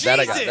 That I got. Jesus! That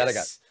I got. That I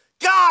got.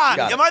 God,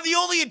 am I the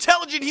only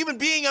intelligent human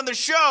being on the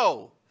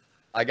show?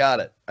 I got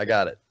it. I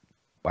got it.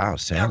 Wow,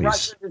 Sammy's.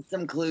 Russia to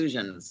some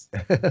conclusions.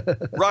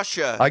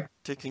 Russia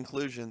to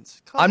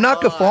conclusions. I'm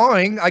not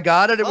guffawing. I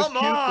got it. It was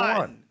cute.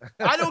 On.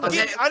 I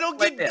don't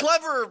get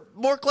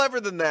more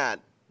clever than that.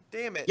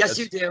 Damn it. Yes,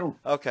 you do.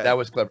 Okay. That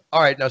was clever.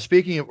 All right. Now,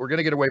 speaking of, we're going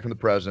to get away from the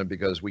president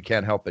because we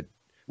can't help it.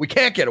 We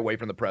can't get away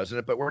from the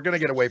president, but we're going to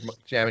get away from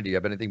Sammy. Do you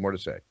have anything more to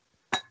say?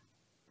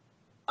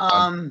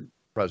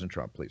 President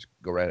Trump, please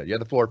go right ahead. You have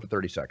the floor for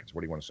 30 seconds.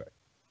 What do you want to say?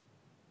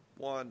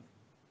 1,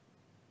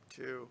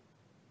 2,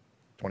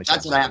 20 That's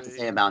seconds. what I have to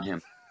say about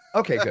him.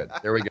 Okay, good.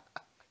 There we go.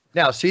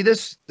 Now, see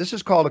this? This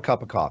is called a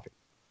cup of coffee.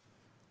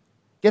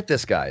 Get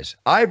this, guys.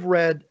 I've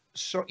read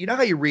so. You know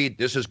how you read?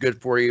 This is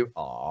good for you.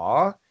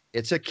 Aw,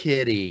 it's a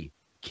kitty.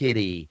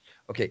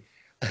 Okay.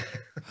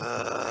 You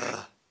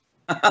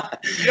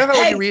know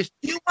how you read?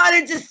 You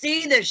wanted to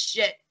see this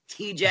shit,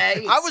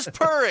 TJ. I was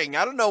purring.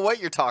 I don't know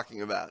what you're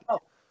talking about. Oh,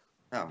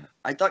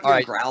 I thought you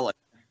were growling.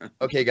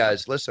 Okay,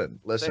 guys, listen.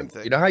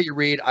 You know how you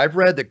read? I've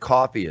read that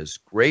coffee is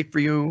great for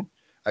you.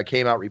 I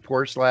came out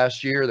reports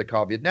last year that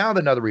coffee. Now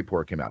another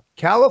report came out.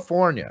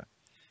 California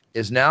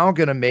is now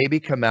going to maybe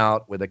come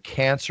out with a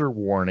cancer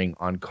warning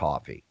on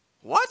coffee.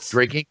 What?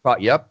 Drinking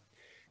coffee. Yep.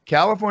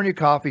 California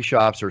coffee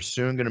shops are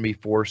soon going to be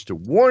forced to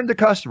warn the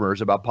customers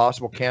about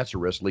possible cancer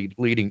risks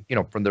leading,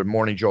 from their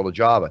morning jolt of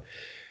Java.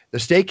 The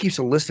state keeps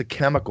a list of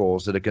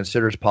chemicals that it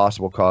considers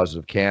possible causes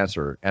of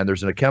cancer. And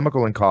there's a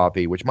chemical in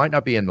coffee, which might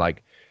not be in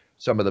like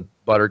some of the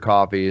butter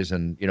coffees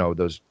and,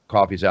 those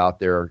coffees out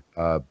there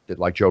that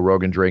like Joe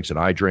Rogan drinks and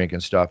I drink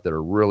and stuff that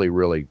are really,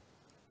 really,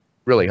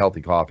 really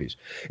healthy coffees.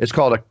 It's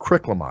called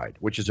acrylamide,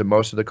 which is in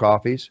most of the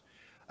coffees.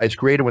 It's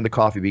created when the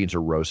coffee beans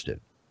are roasted.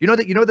 You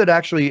know that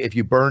actually if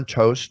you burn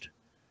toast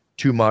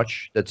too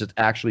much, that's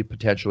actually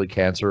potentially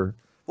cancer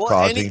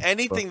causing.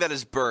 Anything that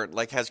is burnt,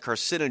 like has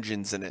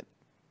carcinogens in it.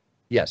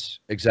 Yes,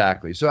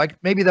 exactly. So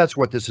maybe that's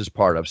what this is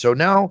part of. So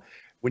now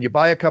when you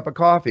buy a cup of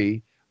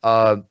coffee,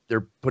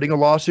 they're putting a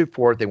lawsuit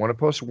for it. They want to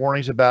post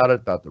warnings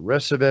about the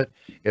risks of it.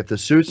 If the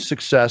suit's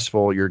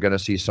successful, you're going to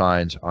see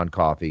signs on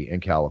coffee in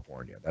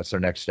California. That's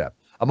their next step.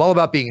 I'm all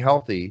about being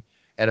healthy.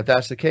 And if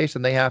that's the case,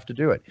 then they have to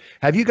do it.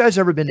 Have you guys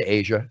ever been to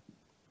Asia?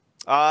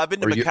 I've been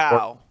to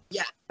Macau.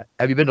 Yeah.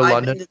 Have you been to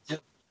London? Yeah.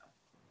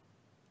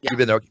 You've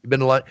been there. You've been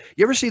to London.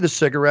 You ever see the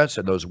cigarettes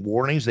and those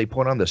warnings they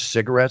put on the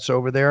cigarettes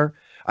over there?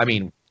 I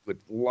mean,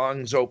 with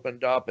lungs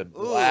opened up and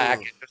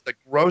black. Just the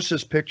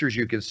grossest pictures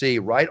you can see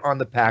right on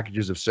the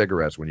packages of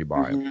cigarettes when you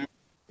buy them.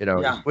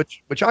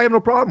 Which I have no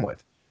problem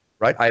with,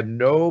 right? I have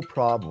no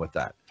problem with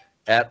that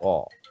at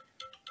all.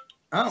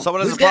 Oh,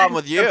 someone has a problem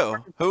with you.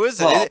 Who is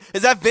it? Well,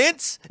 is that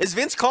Vince? Is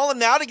Vince calling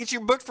now to get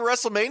you booked for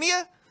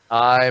WrestleMania?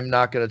 I'm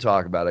not going to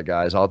talk about it,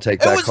 guys. I'll take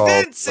that call. It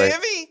was Vince, Sammy.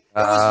 It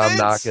was Vince. I'm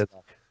not going to.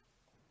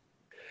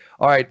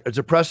 All right. There's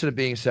a precedent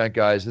being set,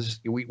 guys.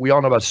 We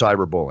all know about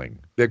cyberbullying.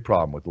 Big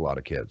problem with a lot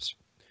of kids.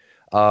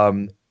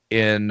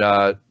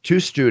 Two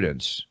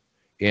students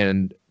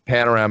in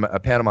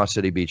Panama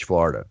City Beach,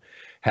 Florida,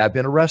 have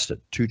been arrested.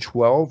 Two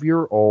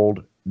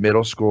 12-year-old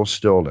middle school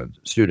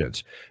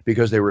students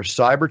because they were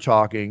cyber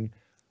talking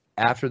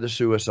after the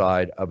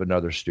suicide of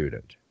another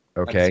student.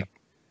 Okay.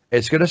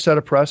 It's going to set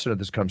a precedent.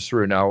 This comes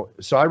through. Now,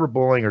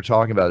 cyberbullying or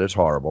talking about it is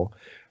horrible.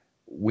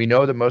 We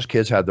know that most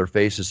kids have their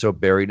faces so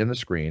buried in the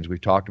screens.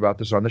 We've talked about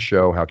this on the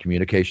show, how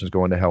communications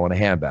go into hell in a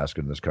handbasket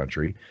in this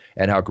country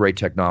and how great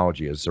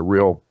technology is. It's a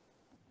real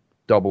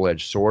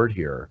double-edged sword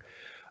here.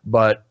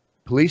 But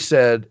police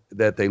said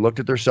that they looked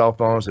at their cell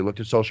phones, they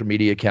looked at social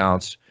media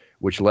accounts,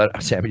 which led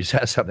Sammy just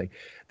had something.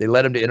 They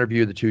led him to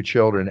interview the two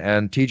children.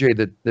 And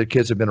TJ, the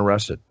kids have been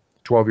arrested,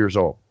 12 years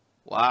old.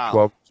 Wow.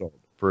 12 years old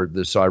for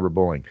the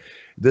cyberbullying.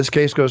 This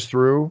case goes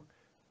through.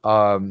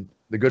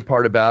 The good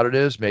part about it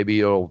is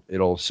maybe it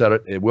will set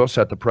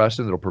the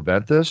precedent. It'll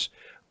prevent this.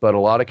 but a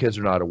lot of kids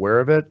are not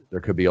aware of it. There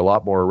could be a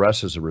lot more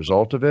arrests as a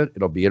result of it.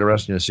 It'll be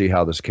interesting to see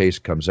how this case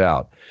comes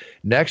out.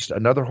 Next,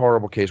 another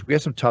horrible case. We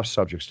have some tough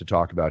subjects to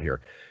talk about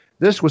here.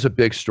 This was a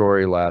big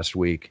story last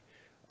week.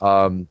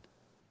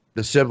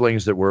 The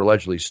siblings that were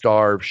allegedly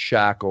starved,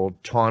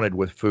 shackled, taunted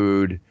with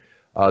food.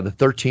 The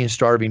 13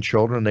 starving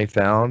children they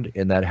found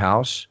in that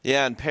house.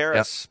 Yeah, in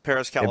Paris,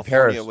 California,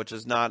 Paris. which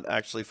is not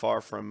actually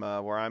far from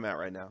where I'm at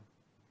right now.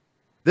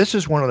 This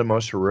is one of the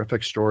most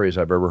horrific stories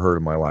I've ever heard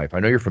in my life. I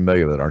know you're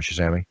familiar with it, aren't you,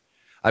 Sammy?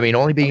 I mean,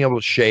 only being able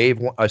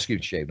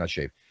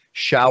to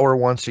shower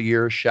once a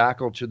year,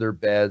 shackled to their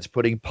beds,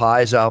 putting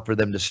pies out for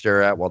them to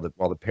stare at while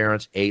the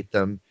parents ate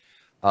them.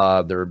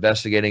 They're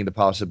investigating the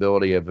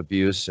possibility of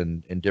abuse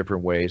in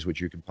different ways, which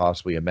you can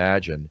possibly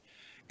imagine.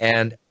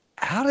 And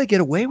how do they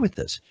get away with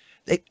this?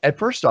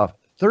 First off,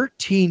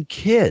 13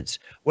 kids.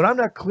 What I'm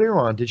not clear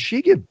on, did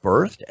she give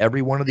birth to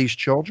every one of these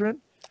children?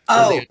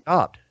 Or they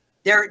adopt?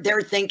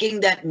 They're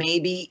thinking that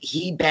maybe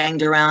he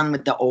banged around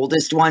with the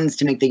oldest ones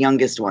to make the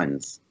youngest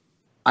ones.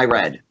 I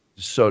read.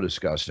 So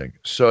disgusting.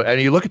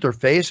 And you look at their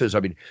faces. I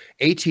mean,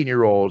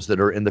 18-year-olds that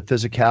are in the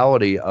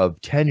physicality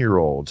of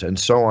 10-year-olds and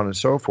so on and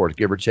so forth,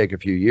 give or take a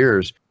few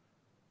years.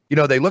 You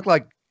know, they look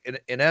like,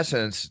 in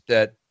essence,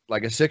 that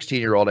like a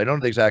 16-year-old, I don't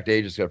know the exact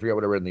ages, I forget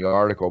what I read in the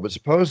article, but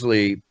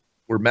supposedly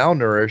were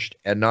malnourished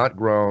and not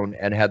grown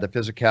and had the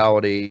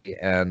physicality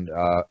and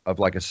of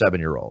like a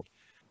 7-year-old.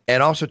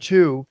 And also,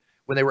 too,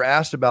 when they were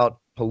asked about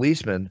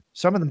policemen,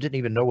 some of them didn't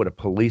even know what a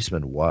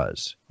policeman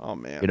was. Oh,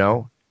 man. You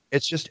know,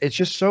 it's just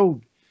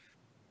so.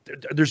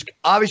 There's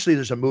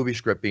a movie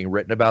script being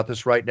written about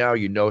this right now.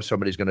 You know,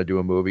 somebody's going to do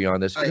a movie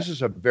on this. This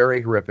is a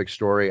very horrific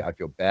story. I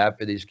feel bad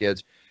for these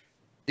kids.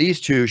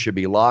 These two should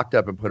be locked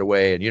up and put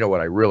away. And you know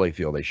what I really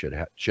feel they should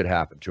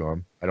happen to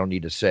them. I don't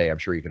need to say. I'm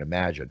sure you can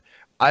imagine.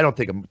 I don't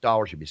think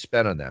 $1 should be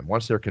spent on them.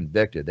 Once they're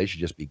convicted, they should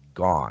just be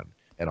gone.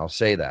 And I'll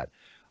say that.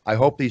 I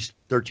hope these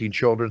 13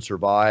 children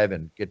survive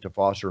and get to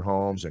foster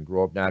homes and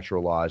grow up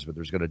natural lives, but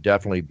there's going to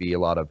definitely be a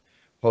lot of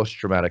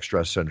post-traumatic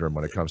stress syndrome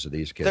when it comes to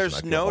these kids.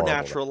 There's no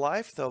natural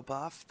life, though,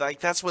 Buff.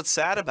 Like, that's what's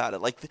sad about it.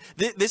 Like,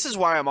 this is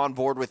why I'm on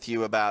board with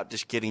you about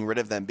just getting rid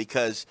of them,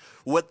 because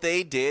what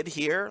they did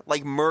here,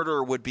 like,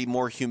 murder would be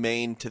more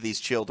humane to these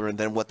children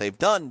than what they've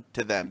done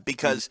to them,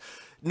 because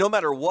no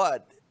matter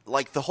what,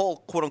 like, the whole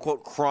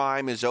quote-unquote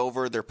crime is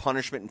over, their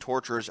punishment and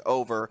torture is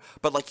over,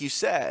 but like you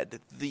said,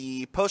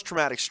 the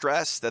post-traumatic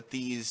stress that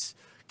these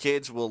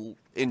kids will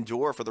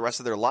endure for the rest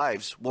of their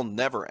lives will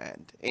never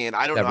end. And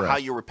I don't know how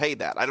you repay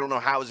that. I don't know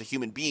how, as a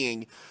human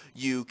being,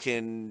 you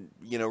can,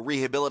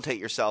 rehabilitate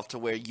yourself to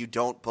where you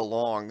don't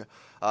belong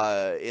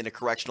in a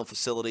correctional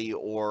facility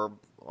or,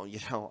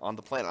 on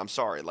the planet. I'm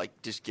sorry. Like,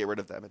 just get rid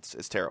of them.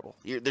 It's terrible.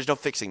 There's no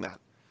fixing that.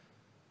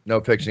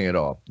 No fixing at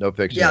all. No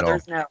fixing at all.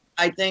 There's no.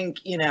 I think,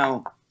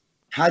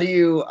 how do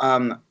you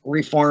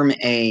reform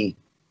a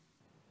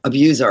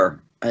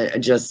abuser?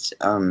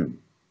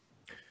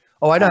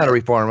 Oh, I know how to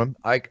reform them.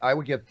 I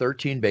would get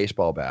 13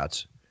 baseball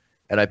bats,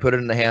 and I put it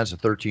in the hands of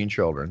 13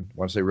 children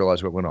once they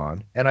realized what went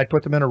on, and I'd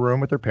put them in a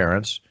room with their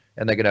parents,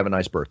 and they could have a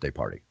nice birthday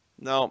party.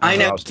 No, I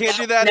know. Can't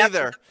do that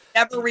either.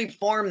 Never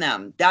reform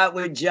them. That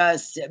would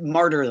just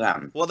murder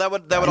them. Well, that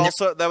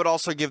would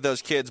also give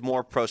those kids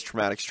more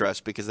post-traumatic stress,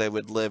 because they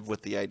would live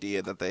with the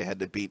idea that they had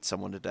to beat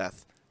someone to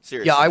death.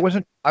 Seriously. Yeah, I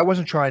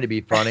wasn't trying to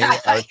be funny.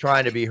 I was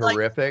trying to be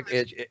horrific.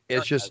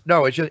 It's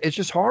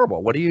just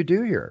horrible. What do you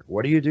do here?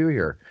 What do you do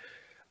here?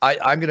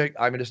 I'm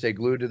gonna stay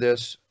glued to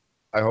this.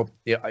 I hope.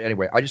 Yeah.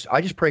 Anyway, I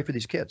just pray for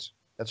these kids.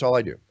 That's all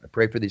I do. I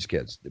pray for these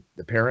kids.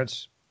 The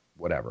parents,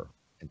 whatever,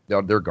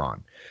 they're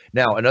gone.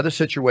 Now, another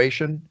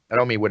situation. I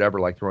don't mean whatever,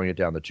 like throwing it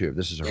down the tube.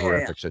 This is a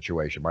horrific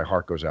situation. My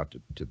heart goes out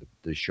to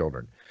these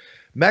children.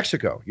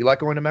 Mexico. You like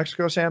going to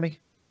Mexico, Sammy?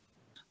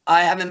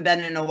 I haven't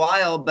been in a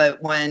while,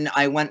 but when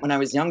I went when I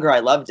was younger, I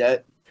loved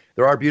it.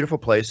 There are beautiful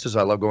places.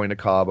 I love going to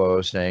Cabo,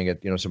 staying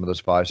at some of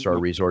those 5-star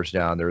resorts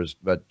down there.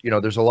 But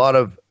there's a lot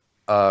of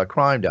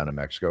crime down in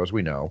Mexico, as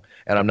we know.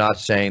 And I'm not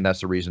saying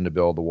that's the reason to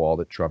build the wall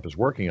that Trump is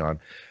working on.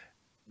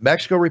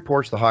 Mexico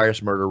reports the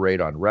highest murder rate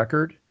on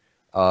record.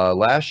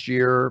 Last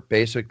year,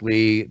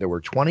 basically, there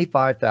were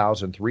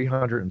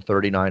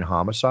 25,339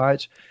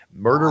 homicides.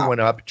 Murder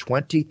went up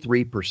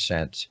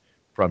 23%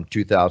 from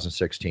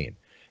 2016.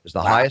 It's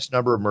the highest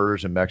number of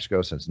murders in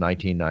Mexico since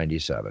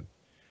 1997.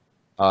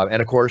 And,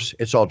 of course,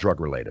 it's all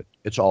drug-related.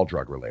 It's all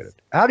drug-related.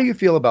 How do you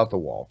feel about the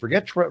wall?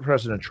 Forget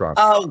President Trump.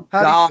 Oh,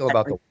 How do you feel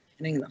about the wall?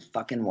 The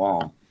fucking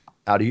wall.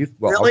 How do you?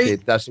 Well, really?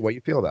 Okay, that's the way you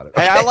feel about it.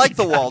 Hey, I like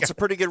the wall. It's a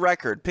pretty good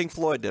record. Pink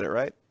Floyd did it,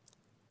 right?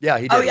 Yeah,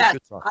 he did. Oh yeah,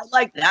 I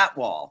like that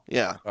wall.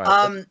 Yeah.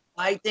 Right.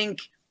 I think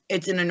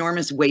it's an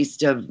enormous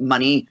waste of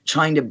money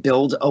trying to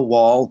build a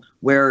wall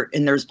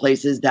and there's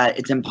places that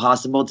it's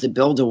impossible to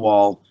build a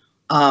wall.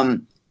 I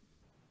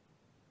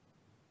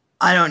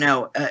don't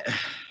know.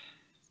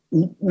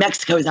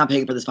 Mexico is not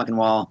paying for this fucking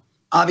wall.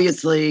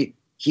 Obviously,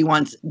 he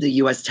wants the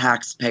U.S.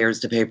 taxpayers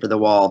to pay for the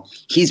wall.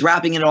 He's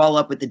wrapping it all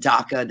up with the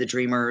DACA, the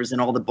Dreamers, and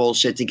all the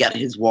bullshit to get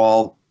his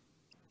wall.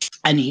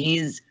 And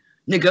he's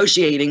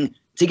negotiating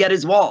to get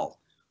his wall.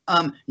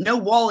 No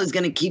wall is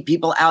going to keep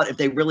people out if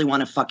they really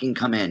want to fucking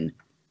come in.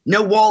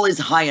 No wall is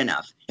high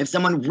enough. If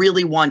someone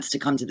really wants to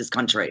come to this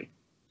country,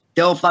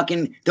 they'll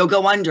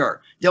go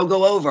under, they'll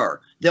go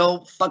over,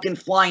 they'll fucking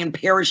fly and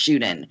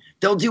parachute in.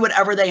 They'll do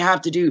whatever they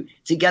have to do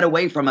to get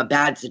away from a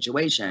bad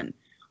situation.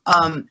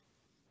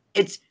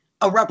 It's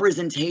a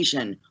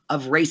representation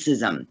of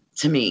racism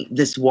to me,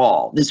 this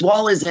wall. This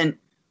wall isn't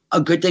a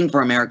good thing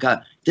for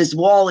America. This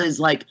wall is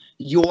like,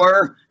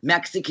 you're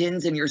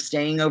Mexicans and you're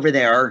staying over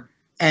there,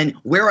 and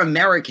we're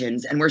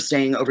Americans and we're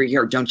staying over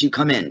here. Don't you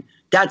come in.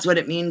 That's what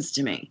it means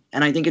to me.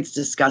 And I think it's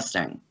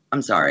disgusting.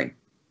 I'm sorry.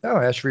 No,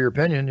 ask for your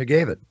opinion. You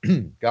gave it.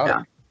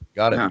 Got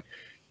it.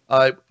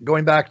 Yeah.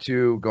 Going back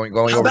to going How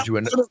over about to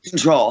border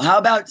control? How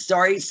about,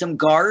 some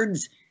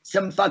guards,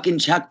 some fucking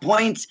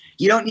checkpoints?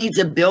 You don't need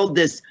to build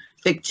this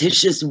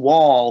fictitious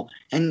wall.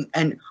 And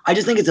I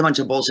just think it's a bunch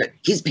of bullshit.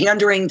 He's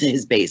pandering to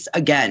his base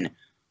again.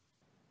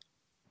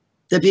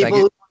 The people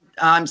who,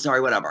 I'm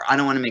sorry, whatever. I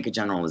don't want to make a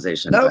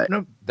generalization.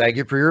 No. Thank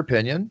you for your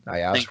opinion. I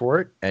asked for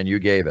it and you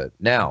gave it.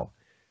 Now,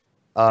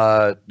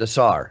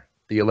 Nassar,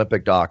 the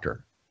Olympic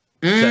doctor,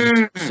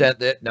 said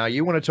that. Now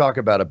you want to talk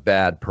about a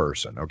bad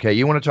person, okay?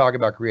 You want to talk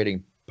about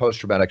creating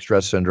post-traumatic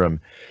stress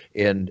syndrome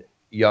in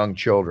young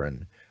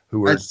children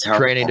who are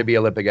training to be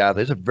Olympic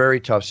athletes. It's a very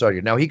tough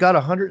subject. Now he got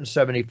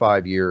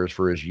 175 years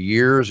for his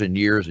years and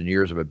years and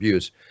years of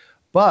abuse,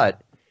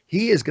 but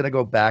he is going to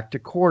go back to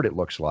court, it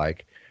looks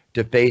like,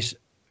 to face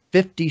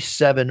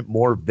 57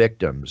 more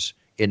victims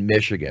in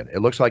Michigan. It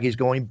looks like he's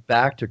going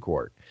back to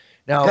court.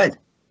 Now,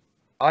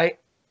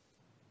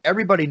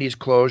 everybody needs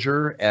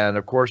closure, and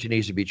of course he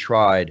needs to be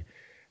tried.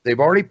 They've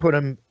already put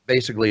him,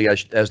 basically,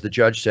 as the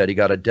judge said, he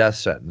got a death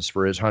sentence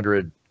for his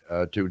 100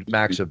 to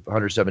max of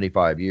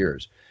 175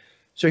 years.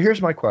 So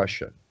here's my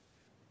question.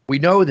 We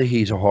know that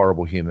he's a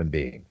horrible human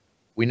being.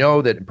 We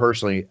know that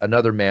personally,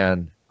 another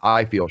man,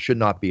 I feel, should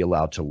not be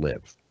allowed to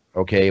live,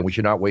 okay? And we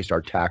should not waste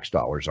our tax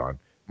dollars on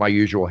my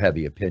usual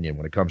heavy opinion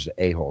when it comes to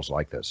a-holes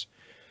like this.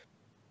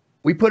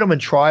 We put him in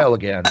trial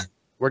again.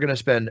 We're going to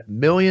spend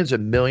millions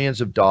and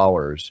millions of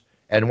dollars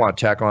and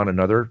tack on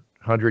another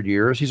 100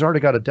 years. He's already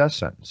got a death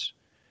sentence.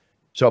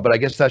 So, but I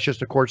guess that's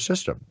just a court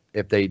system.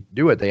 If they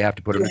do it, they have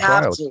to put him in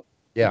trial.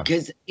 Yeah.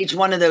 Because each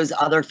one of those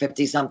other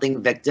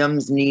 50-something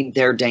victims need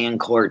their day in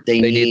court.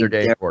 They need their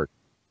day in court.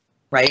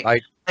 Right?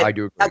 I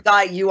do agree. That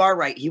guy, you are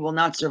right. He will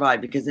not survive,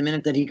 because the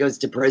minute that he goes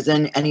to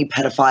prison, any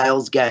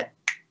pedophiles get...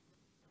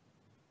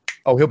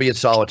 Oh, he'll be in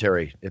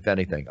solitary, if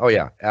anything. Oh,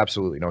 yeah,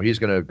 absolutely. No, he's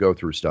going to go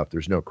through stuff.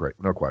 There's no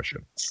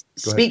question.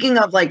 Speaking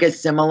of like a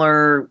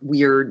similar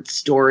weird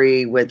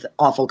story with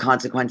awful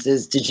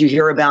consequences, did you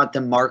hear about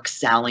the Mark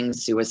Salling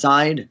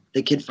suicide?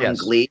 The kid from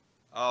Glee?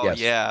 Oh, yes.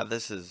 Yeah,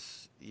 this is...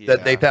 Yeah.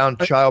 That they found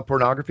child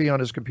pornography on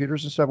his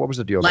computers and stuff? What was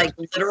the deal? Like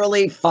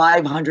literally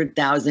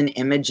 500,000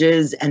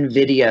 images and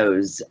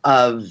videos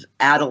of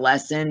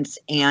adolescents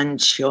and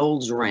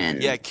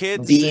children. Yeah,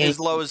 kids as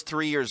low as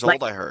 3 years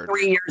old, I heard.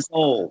 3 years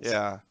old.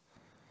 Yeah.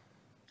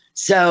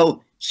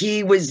 So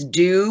he was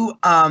due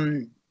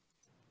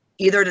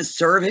either to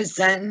serve his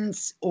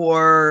sentence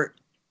or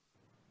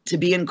to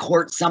be in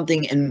court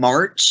something in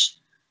March.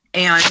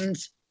 And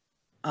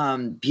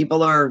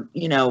people are,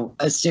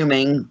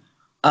 assuming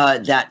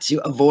that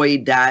to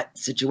avoid that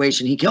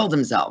situation, he killed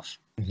himself.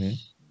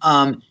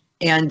 Mm-hmm.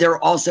 And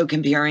they're also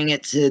comparing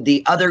it to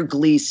the other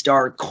Glee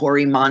star,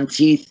 Corey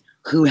Monteith,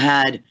 who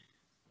had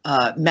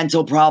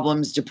mental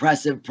problems,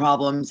 depressive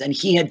problems, and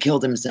he had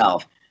killed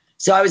himself.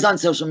 So I was on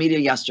social media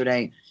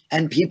yesterday,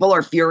 and people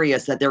are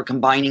furious that they're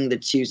combining the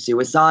two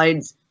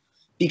suicides,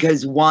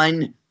 because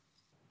one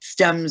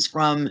stems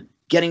from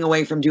getting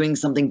away from doing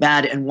something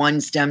bad, and one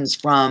stems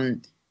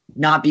from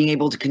not being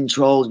able to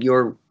control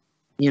your,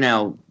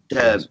 the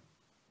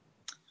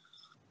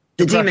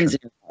demons in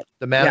your head.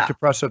 The manic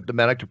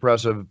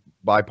depressive,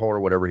 bipolar,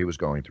 whatever he was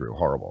going through.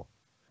 Horrible.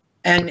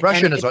 And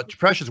depression is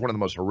one of the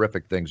most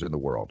horrific things in the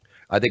world.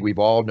 I think we've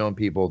all known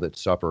people that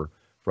suffer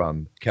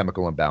from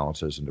chemical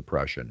imbalances and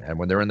depression. And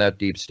when they're in that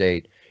deep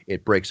state,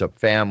 it breaks up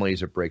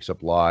families, it breaks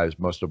up lives.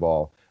 Most of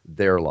all,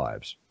 their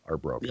lives are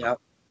broken.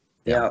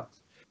 Yeah.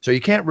 So you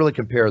can't really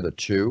compare the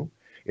two.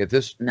 If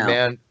this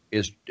man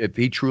if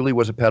he truly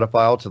was a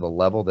pedophile to the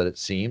level that it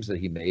seems that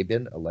he may have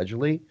been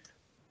allegedly,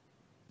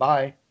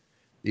 bye.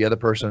 The other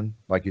person,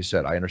 like you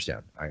said, I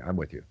understand. I'm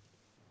with you.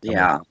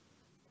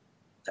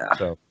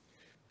 So,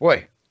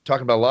 boy,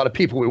 talking about a lot of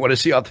people we want to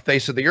see off the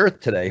face of the earth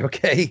today.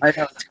 Okay. I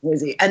know, it's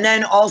crazy. And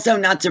then also,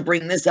 not to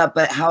bring this up,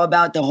 but how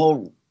about the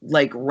whole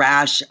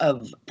rash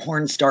of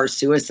porn star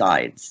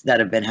suicides that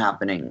have been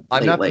happening lately?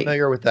 I'm not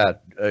familiar with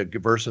that.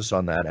 Verse us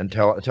on that and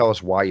tell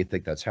us why you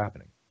think that's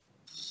happening.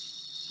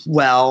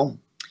 Well,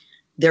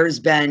 there's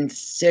been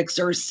 6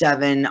 or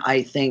 7,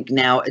 I think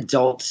now,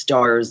 adult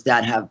stars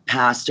that have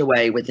passed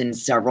away within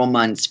several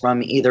months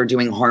from either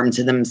doing harm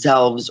to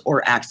themselves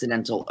or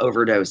accidental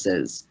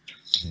overdoses.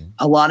 Mm-hmm.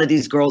 A lot of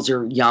these girls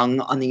are young,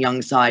 on the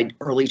young side,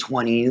 early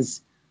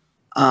 20s.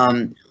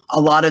 A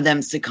lot of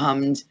them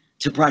succumbed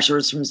to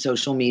pressures from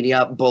social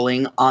media,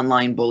 bullying,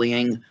 online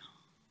bullying.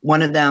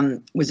 One of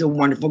them was a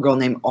wonderful girl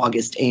named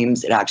August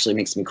Ames. It actually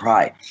makes me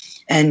cry.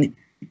 And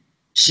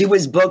she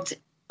was booked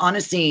on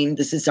a scene.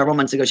 This is several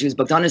months ago. She was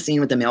booked on a scene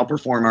with a male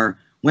performer.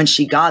 When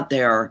she got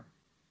there,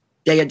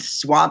 they had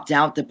swapped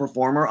out the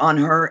performer on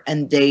her,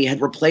 and they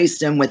had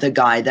replaced him with a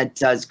guy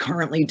that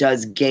currently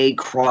does gay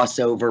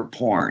crossover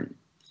porn.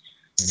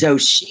 So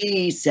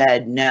she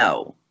said,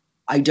 no,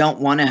 I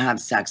don't want to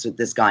have sex with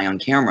this guy on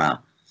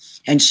camera.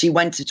 And she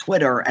went to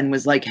Twitter and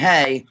was like,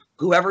 hey,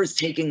 whoever's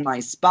taking my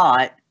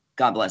spot,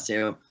 God bless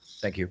you.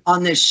 Thank you.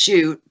 On this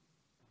shoot,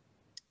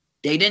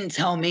 they didn't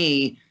tell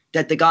me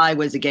that the guy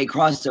was a gay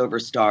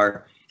crossover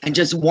star and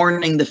just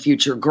warning the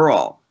future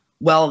girl.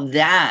 Well,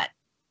 that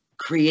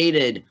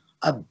created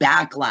a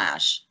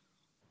backlash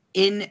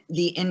in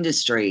the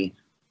industry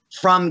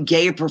from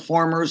gay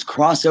performers,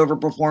 crossover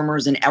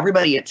performers, and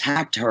everybody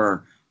attacked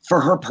her for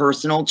her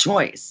personal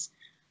choice.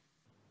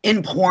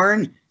 In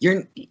porn,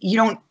 you're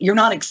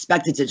not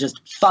expected to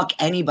just fuck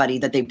anybody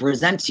that they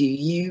present to you.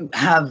 You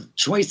have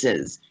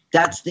choices.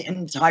 That's the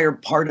entire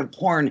part of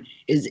porn,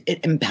 is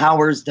it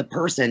empowers the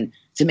person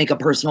to make a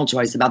personal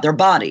choice about their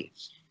body.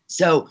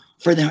 So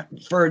for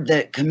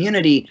the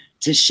community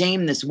to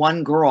shame this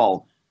one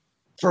girl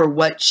for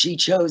what she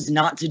chose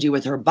not to do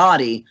with her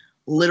body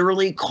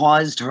literally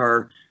caused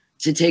her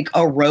to take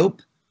a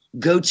rope,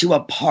 go to a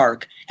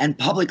park, and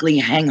publicly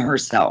hang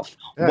herself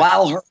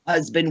while her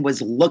husband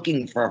was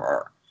looking for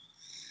her.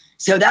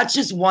 So that's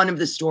just one of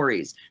the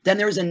stories. Then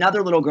there's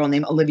another little girl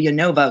named Olivia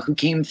Nova who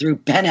came through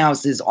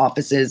Penthouse's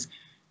offices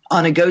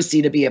on a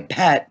go-see to be a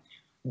pet.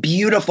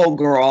 Beautiful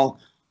girl,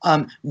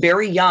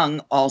 very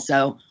young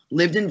also,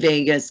 lived in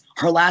Vegas.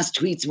 Her last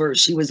tweets were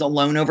she was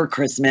alone over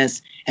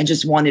Christmas and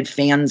just wanted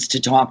fans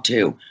to talk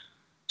to.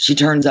 She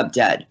turns up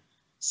dead.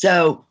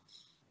 So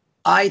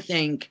I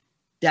think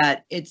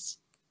that it's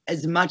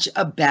as much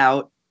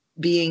about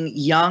being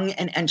young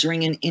and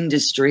entering an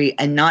industry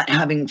and not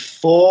having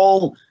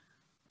full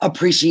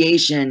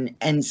appreciation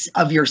and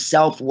of your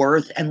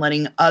self-worth and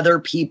letting other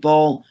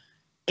people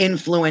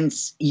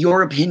influence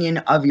your opinion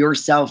of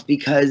yourself,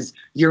 because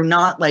you're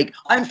not like,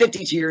 I'm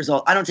 52 years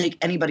old. I don't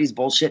take anybody's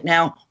bullshit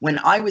now. When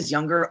I was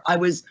younger, I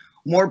was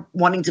more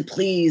wanting to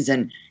please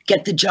and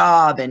get the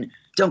job and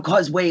don't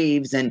cause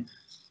waves. And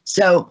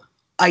so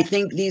I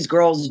think these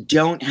girls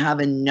don't have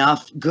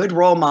enough good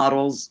role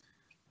models,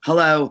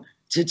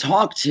 to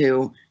talk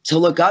to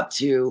look up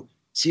to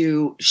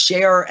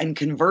share and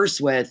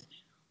converse with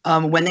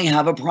when they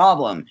have a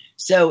problem.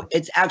 So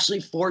it's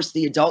actually forced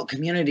the adult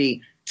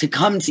community to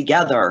come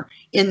together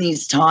in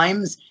these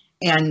times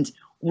and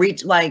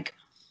reach. Like,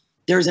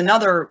 there's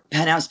another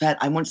penthouse pet,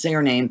 I won't say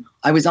her name.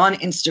 I was on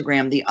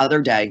Instagram the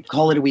other day,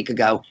 call it a week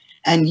ago.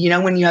 And you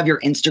know, when you have your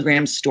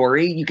Instagram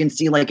story, you can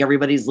see like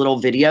everybody's little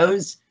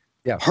videos.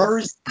 Yeah.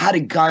 Hers had a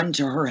gun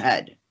to her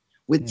head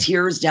with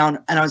tears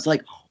down. And I was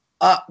like,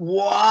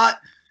 what?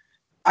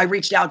 I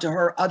reached out to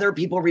her. Other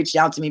people reached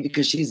out to me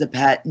because she's a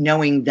pet,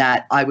 knowing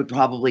that I would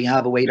probably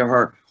have a way to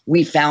her.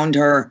 We found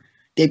her.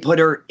 They put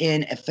her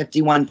in a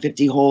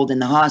 5150 hold in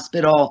the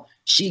hospital.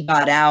 She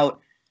got out.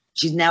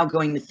 She's now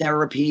going to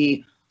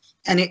therapy.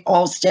 And it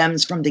all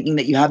stems from thinking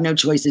that you have no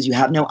choices. You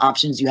have no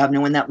options. You have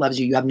no one that loves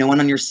you. You have no one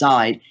on your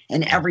side.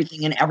 And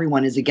everything and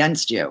everyone is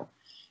against you.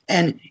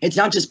 And it's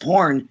not just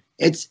porn.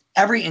 It's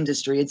every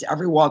industry. It's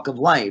every walk of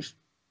life.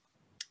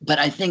 But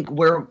I think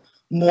we're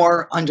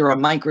more under a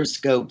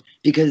microscope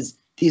because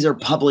these are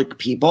public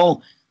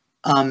people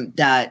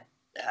that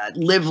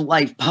live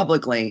life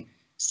publicly.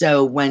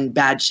 So when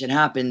bad shit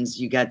happens,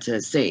 you get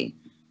to see.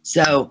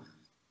 So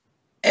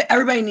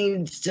everybody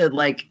needs to,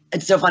 like,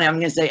 it's so funny. I'm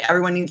going to say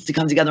everyone needs to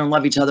come together and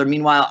love each other.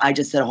 Meanwhile, I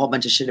just said a whole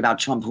bunch of shit about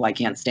Trump, who I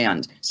can't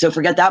stand. So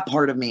forget that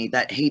part of me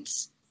that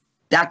hates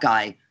that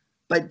guy.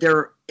 But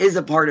there is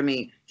a part of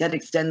me that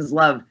extends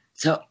love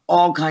to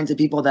all kinds of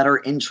people that are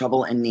in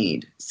trouble and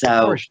need. So,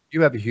 of course,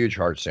 you have a huge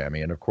heart,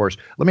 Sammy. And of course,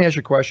 let me ask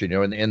you a question. You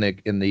know, in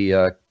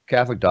the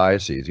Catholic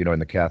diocese, you know, in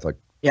the Catholic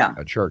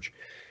Church,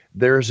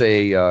 there's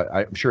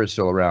I'm sure it's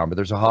still around, but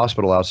there's a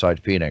hospital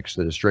outside Phoenix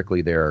that is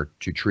strictly there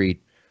to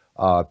treat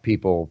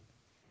people,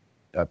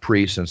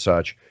 priests and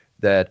such,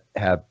 that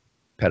have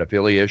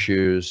pedophilia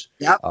issues.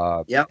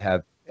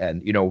 Have,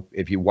 and you know,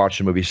 if you watch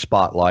the movie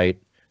Spotlight,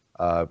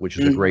 which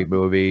is a great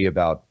movie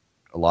about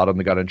a lot of them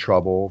that got in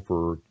trouble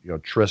for, you know,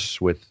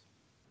 trysts with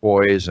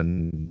boys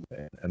and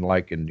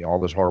all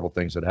those horrible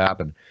things that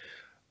happen.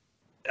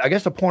 I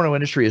guess the porno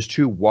industry is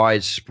too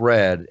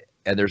widespread,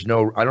 and I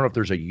don't know if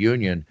there's a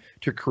union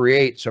to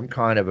create some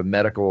kind of a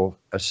medical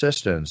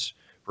assistance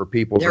for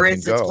people. There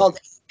is. It's called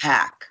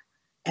APAC.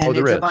 And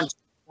it's a bunch of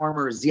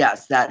performers,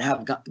 yes, that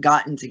have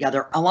gotten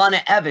together.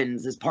 Alana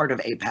Evans is part of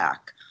APAC,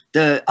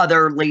 the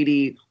other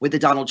lady with the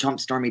Donald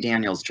Trump Stormy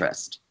Daniels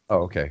tryst.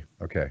 Oh, okay.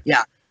 Okay.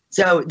 Yeah.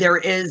 So there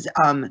is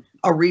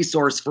a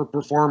resource for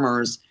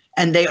performers,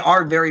 and they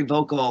are very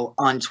vocal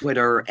on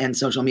Twitter and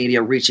social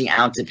media, reaching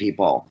out to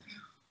people.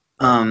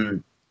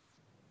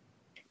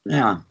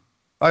 Yeah.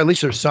 At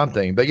least there's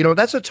something. But, you know,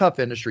 that's a tough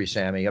industry,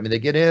 Sammy. I mean, they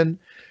get in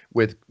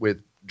with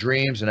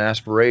dreams and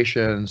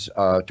aspirations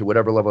to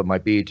whatever level it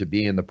might be to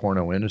be in the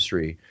porno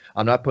industry.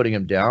 I'm not putting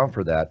them down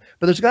for that,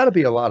 but there's got to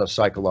be a lot of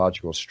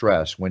psychological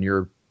stress when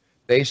you're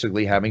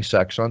basically having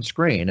sex on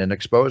screen and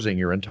exposing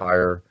your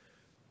entire,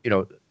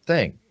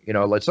 thing.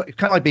 It's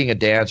kind of like being a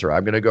dancer.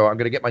 I'm going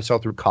to get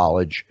myself through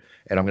college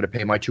and I'm going to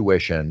pay my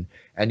tuition,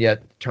 and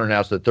yet turn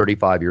out they're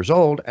 35 years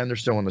old and they're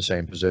still in the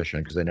same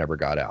position because they never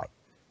got out.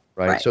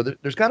 Right. So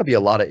there's got to be a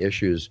lot of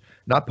issues,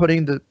 not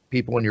putting the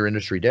people in your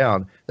industry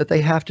down, that they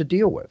have to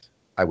deal with,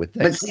 I would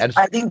think. See, and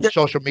I think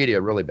social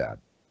media really bad.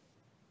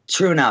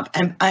 True enough.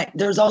 And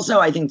there's also,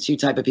 I think, two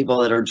type of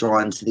people that are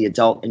drawn to the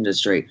adult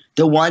industry.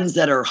 The ones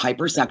that are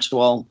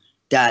hypersexual,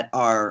 that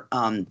are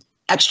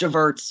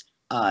extroverts.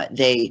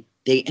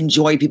 They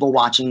enjoy people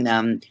watching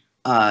them.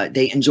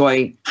 They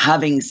enjoy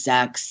having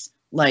sex.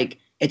 Like,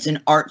 it's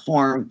an art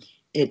form.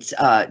 It's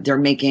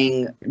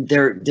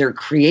they're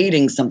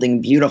creating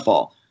something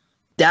beautiful.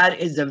 That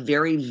is a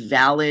very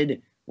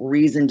valid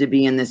reason to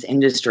be in this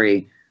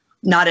industry.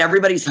 Not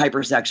everybody's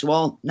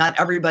hypersexual. Not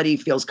everybody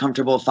feels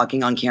comfortable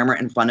fucking on camera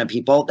in front of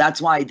people.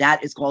 That's why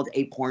that is called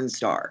a porn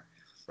star.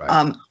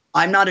 Right.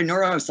 I'm not a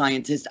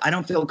neuroscientist. I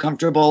don't feel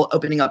comfortable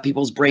opening up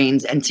people's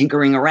brains and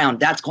tinkering around.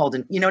 That's called,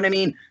 you know what I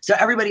mean? So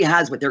everybody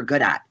has what they're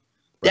good at.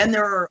 Right. Then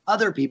there are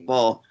other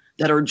people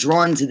that are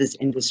drawn to this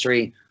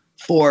industry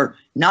for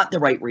not the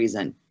right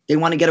reason. They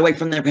want to get away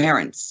from their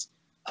parents.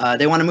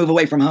 They want to move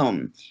away from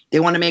home. They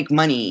want to make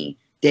money.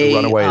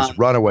 Runaways.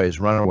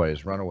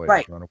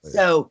 Right.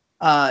 So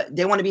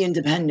they want to be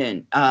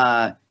independent.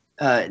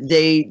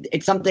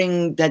 It's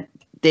something that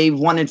they've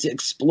wanted to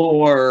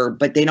explore,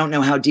 but they don't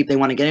know how deep they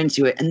want to get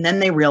into it. And then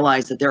they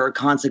realize that there are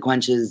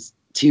consequences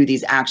to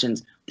these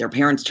actions. Their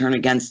parents turn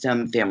against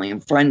them. Family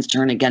and friends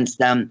turn against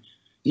them.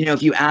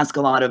 If you ask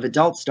a lot of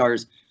adult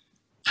stars,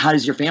 how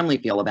does your family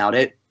feel about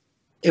it?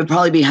 It would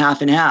probably be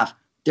half and half.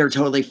 They're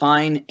totally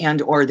fine,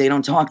 and or they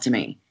don't talk to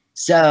me.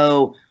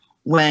 So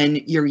when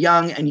you're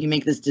young and you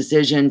make this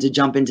decision to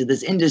jump into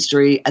this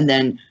industry, and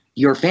then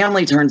your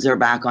family turns their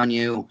back on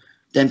you,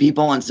 then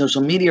people on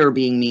social media are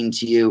being mean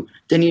to you,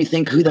 then you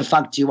think, who the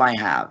fuck do I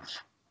have?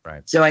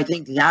 Right. So I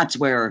think that's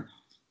where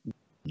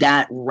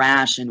that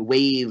rash and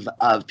wave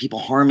of people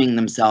harming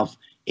themselves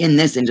in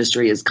this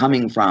industry is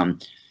coming from.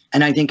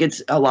 And I think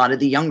it's a lot of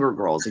the younger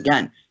girls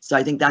again. So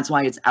I think that's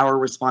why it's our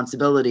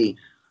responsibility.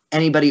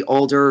 Anybody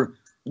older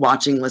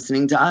watching,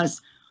 listening to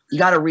us, you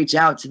got to reach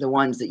out to the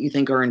ones that you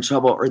think are in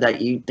trouble or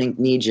that you think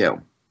need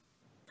you.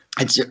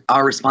 It's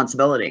our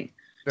responsibility.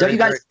 Don't you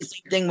guys do the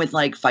same thing with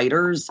like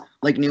fighters,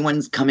 like new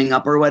ones coming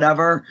up or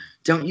whatever?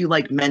 Don't you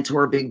like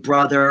mentor, big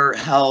brother,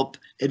 help,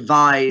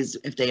 advise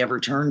if they ever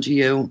turn to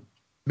you?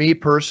 Me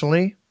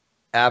personally,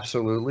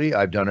 absolutely.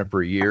 I've done it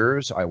for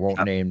years. I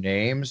won't name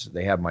names.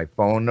 They have my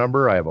phone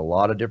number. I have a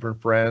lot of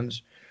different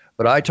friends,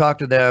 but I talk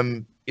to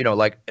them,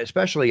 like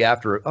especially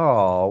after,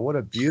 oh, what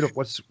a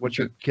beautiful, what's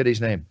your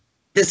kitty's name?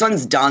 This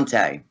one's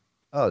Dante.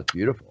 Oh, it's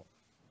beautiful.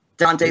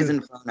 Dante's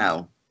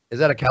Inferno. Is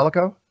that a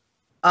calico?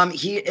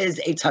 He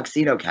is a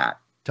tuxedo cat.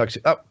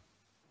 Oh,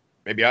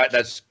 maybe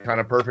that's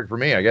kind of perfect for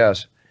me, I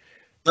guess.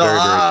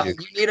 You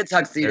need a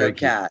tuxedo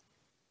cat.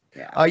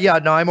 Yeah.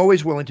 No, I'm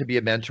always willing to be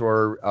a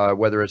mentor,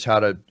 whether it's how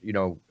to,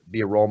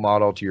 be a role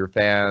model to your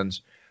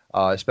fans,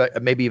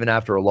 maybe even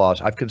after a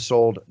loss. I've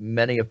consoled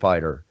many a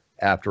fighter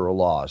after a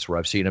loss where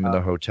I've seen them in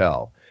the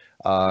hotel,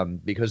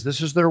 because this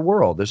is their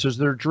world. This is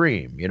their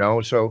dream,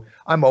 so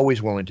I'm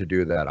always willing to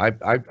do that.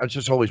 I'm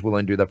just always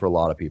willing to do that for a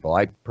lot of people.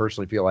 I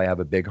personally feel I have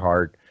a big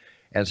heart.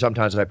 And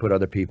sometimes I put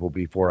other people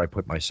before I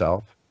put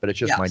myself, but it's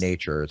just my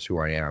nature. It's who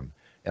I am,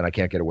 and I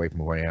can't get away from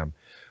who I am.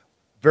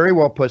 Very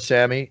well put,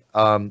 Sammy.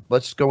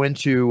 Let's go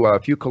into a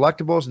few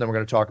collectibles, and then we're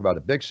going to talk about a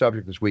big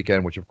subject this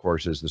weekend, which, of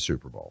course, is the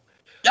Super Bowl.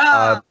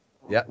 Yeah,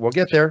 we'll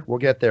get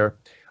there.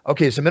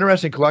 Okay, some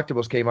interesting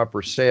collectibles came up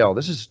for sale.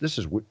 This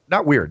is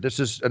not weird. This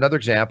is another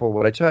example of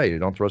what I tell you.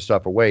 Don't throw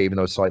stuff away, even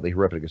though it's slightly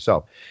horrific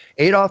itself.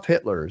 Adolf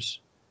Hitler's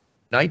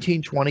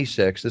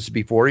 1926. This is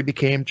before he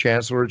became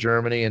Chancellor of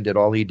Germany and did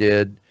all he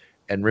did.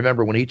 And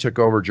remember, when he took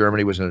over,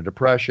 Germany was in a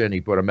depression.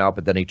 He put him out,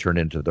 but then he turned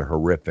into the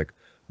horrific,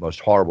 most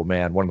horrible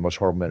man, one of the most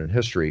horrible men in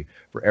history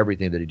for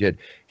everything that he did.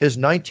 His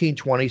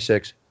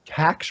 1926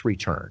 tax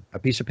return, a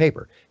piece of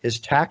paper, his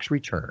tax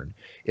return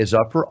is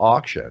up for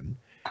auction,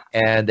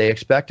 and they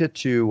expect it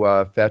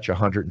to fetch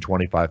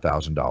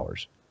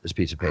 $125,000, this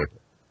piece of paper.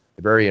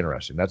 Very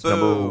interesting. That's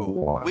number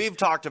one. We've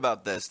talked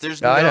about this.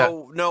 There's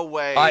no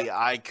way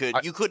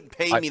you couldn't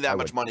pay me that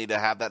much money to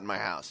have that in my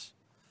house.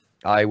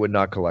 I would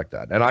not collect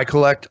that. And I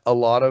collect a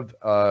lot of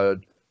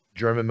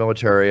German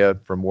militaria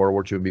from World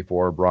War II and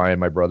before. Brian,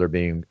 my brother,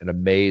 being an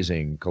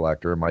amazing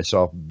collector.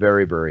 Myself,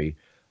 very, very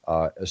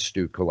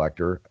astute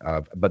collector.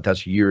 But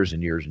that's years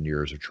and years and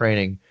years of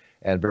training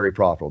and very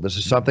profitable. This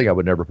is something I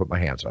would never put my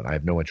hands on. I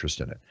have no interest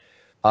in it.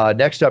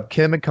 Next up,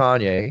 Kim and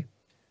Kanye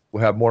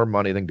will have more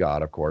money than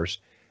God, of course.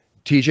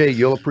 TJ,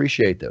 you'll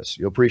appreciate this.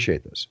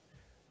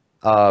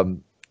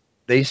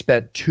 They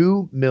spent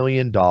 $2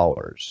 million,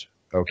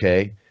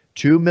 okay?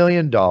 $2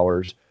 million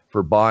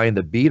for buying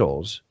the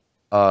Beatles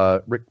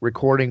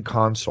recording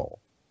console.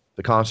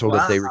 the console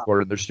that they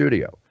recorded in their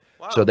studio.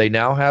 Wow. So they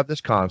now have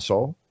this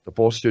console, the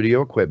full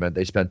studio equipment.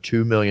 They spent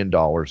 $2 million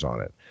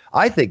on it.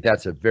 I think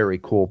that's a very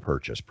cool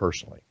purchase,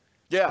 personally.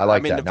 Yeah, I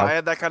mean, if I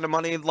had that kind of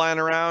money lying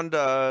around,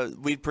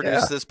 we'd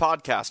produce this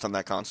podcast on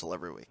that console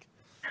every week.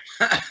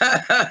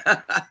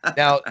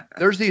 Now,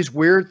 there's these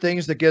weird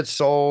things that get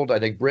sold. I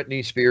think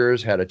Britney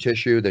Spears had a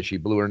tissue that she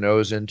blew her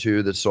nose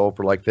into that sold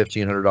for like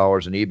 $1,500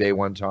 on eBay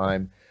one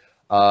time.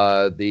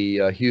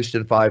 The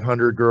Houston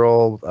 500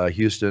 girl,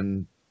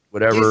 Houston,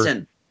 whatever.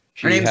 Houston.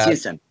 Her name's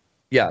Houston.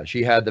 Yeah,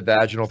 she had the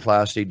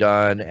vaginoplasty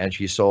done, and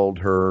she sold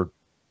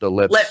the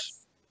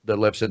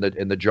lips in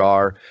the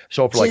jar.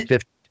 Sold for like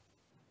 $50.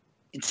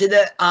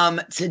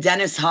 To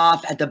Dennis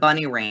Hoff at the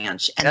Bunny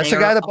Ranch. And that's the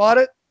guy that bought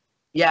it?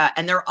 Yeah,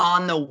 and they're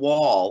on the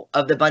wall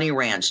of the Bunny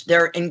Ranch.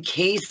 They're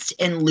encased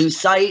in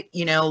lucite,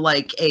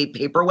 like a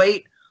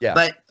paperweight. Yeah.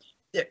 But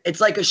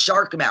it's like a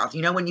shark mouth.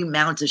 You know when you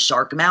mount a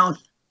shark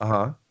mouth?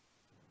 Uh-huh.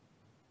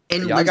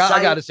 Yeah, I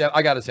got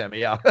it, Sammy.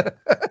 Yeah.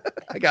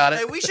 I got it.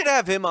 Hey, we should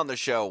have him on the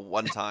show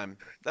one time.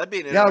 That'd be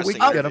an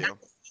interesting interview.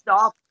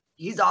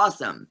 He's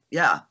awesome.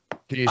 Yeah.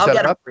 Can you set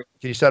it up?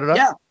 Can you set it up?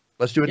 Yeah.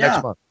 Let's do it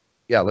next month.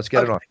 Yeah, let's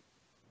get it on.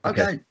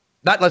 Okay.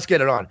 Not let's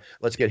get it on.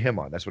 Let's get him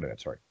on. That's what I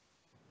meant. Sorry.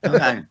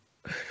 Okay.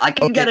 I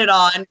can get it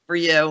on for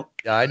you.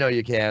 Yeah, I know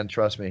you can.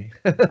 Trust me.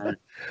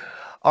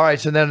 All right.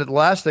 So then the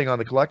last thing on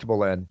the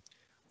collectible end.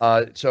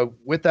 So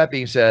with that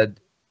being said,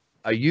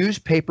 a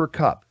used paper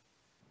cup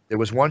that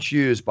was once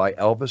used by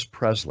Elvis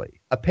Presley,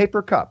 a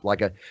paper cup,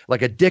 like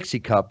a Dixie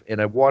cup in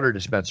a water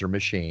dispenser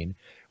machine,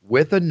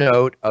 with a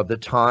note of the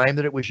time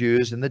that it was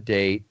used and the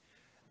date,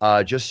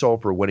 just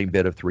sold for a winning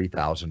bid of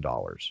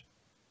 $3,000.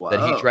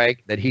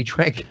 That he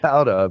drank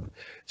out of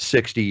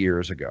 60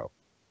 years ago.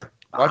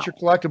 Watch your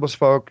collectibles,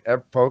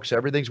 folks.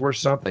 Everything's worth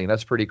something.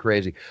 That's pretty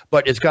crazy.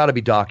 But it's got to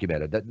be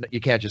documented. You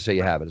can't just say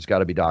you have it. It's got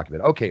to be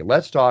documented. Okay,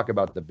 let's talk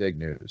about the big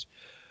news.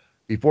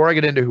 Before I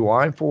get into who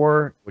I'm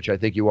for, which I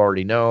think you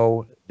already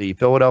know, the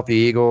Philadelphia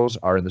Eagles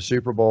are in the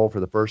Super Bowl for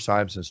the first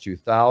time since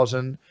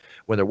 2000,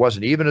 when there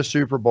wasn't even a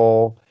Super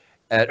Bowl.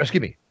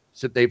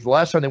 So the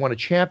last time they won a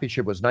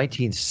championship was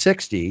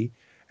 1960,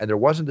 and there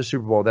wasn't the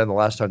Super Bowl then. The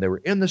last time they were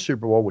in the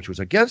Super Bowl, which was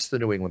against the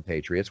New England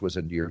Patriots, was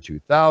in the year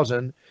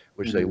 2000,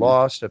 which they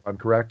lost, if I'm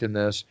correct in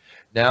this.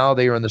 Now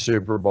they are in the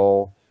Super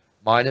Bowl,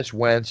 minus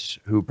Wentz,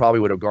 who probably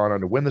would have gone on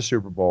to win the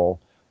Super Bowl.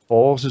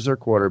 Foles is their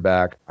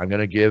quarterback. I'm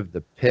going to give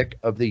the pick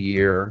of the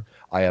year.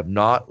 I have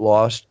not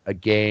lost a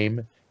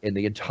game in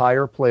the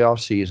entire playoff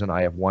season.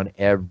 I have won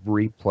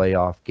every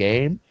playoff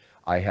game.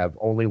 I have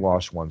only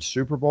lost one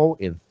Super Bowl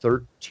in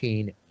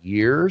 13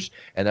 years,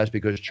 and that's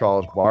because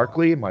Charles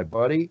Barkley, my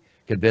buddy,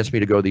 convinced me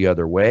to go the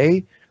other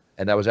way,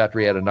 and that was after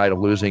he had a night of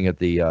losing at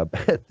the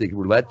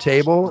roulette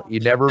table. You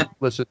never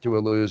listen to a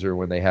loser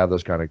when they have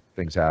those kind of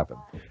things happen.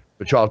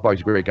 But Charles Barkley's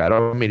a great guy. I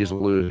don't mean he's a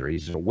loser.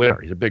 He's a winner.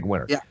 He's a big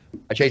winner. Yeah.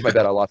 I changed my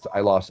bet. I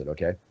lost it.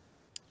 Okay.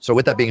 So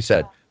with that being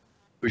said,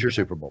 who's your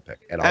Super Bowl pick?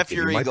 And F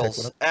your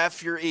Eagles.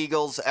 F your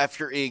Eagles. F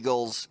your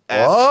Eagles.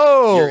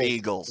 F your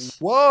Eagles.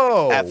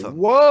 Whoa. F them.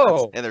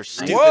 Whoa. And their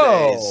stupid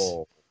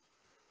A's.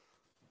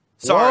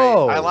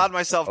 Sorry, I allowed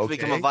myself to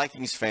become a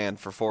Vikings fan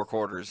for 4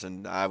 quarters,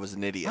 and I was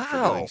an idiot for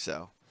doing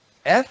so.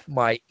 F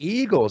my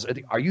Eagles.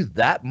 Are you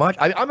that much?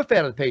 I'm a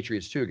fan of the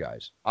Patriots too,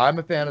 guys. I'm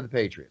a fan of the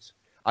Patriots.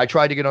 I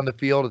tried to get on the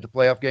field at the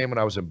playoff game when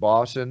I was in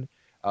Boston.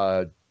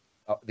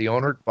 The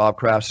owner, Bob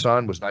Kraft's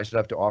son, was nice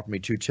enough to offer me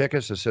 2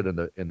 tickets to sit in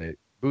the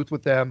booth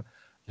with them.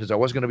 Since I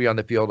wasn't going to be on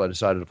the field, I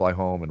decided to fly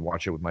home and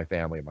watch it with my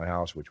family at my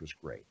house, which was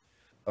great.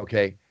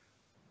 Okay.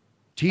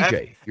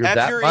 TJ, you're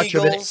that much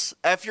of an...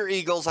 F your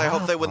Eagles. I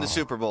hope they win the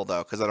Super Bowl,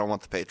 though, because I don't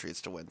want the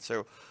Patriots to win.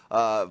 So,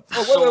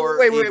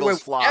 wait.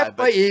 Fly. F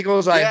my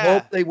Eagles. I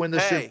hope they win the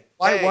Super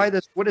Bowl. Why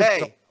this? What is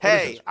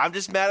this? I'm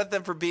just mad at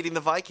them for beating the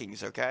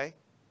Vikings, okay?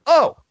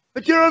 Oh,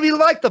 but you don't even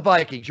like the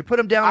Vikings. You put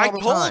them down all the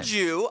time. I told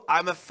you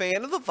I'm a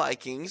fan of the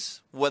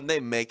Vikings when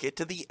they make it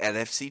to the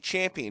NFC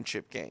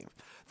Championship game.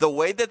 The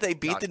way that they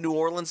beat the New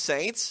Orleans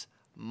Saints,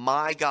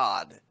 my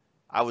God.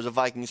 I was a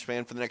Vikings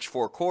fan for the next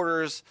 4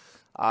 quarters.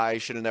 I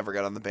should have never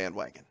got on the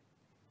bandwagon.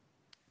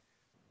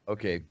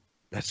 Okay,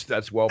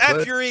 that's well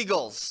put. F your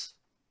Eagles.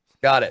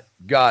 Got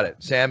it.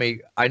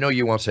 Sammy, I know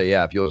you won't say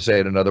F. You'll say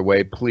it another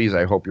way. Please,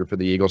 I hope you're for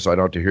the Eagles so I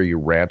don't have to hear you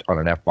rant on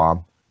an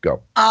F-bomb.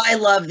 Go. I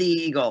love the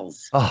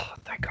Eagles. Oh,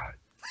 thank God.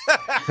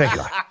 Thank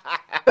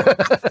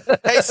God.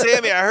 Hey,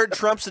 Sammy, I heard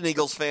Trump's an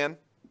Eagles fan.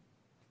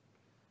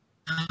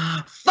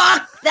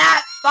 Fuck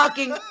that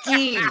fucking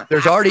team.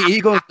 There's already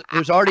Eagles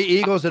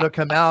that have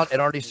come out and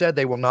already said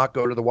they will not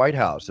go to the White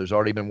House. There's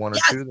already been 1 or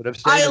 2 that have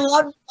said I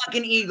love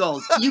fucking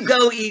Eagles. You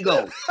go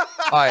Eagles. All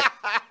right.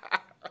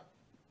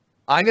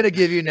 I'm going to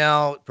give you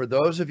now, for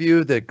those of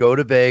you that go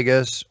to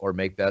Vegas or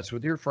make bets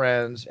with your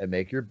friends and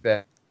make your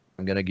bet,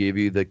 I'm going to give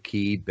you the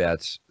key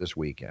bets this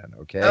weekend,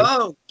 okay?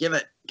 Oh, give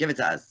it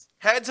to us.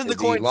 Heads in the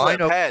coin flip.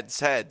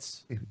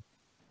 Heads.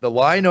 The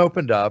line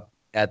opened up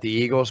at the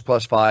Eagles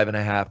plus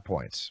 5.5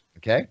 points,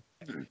 okay?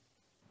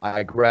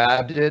 I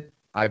grabbed it.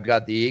 I've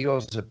got the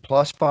Eagles at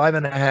plus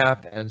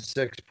 5.5 and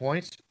 6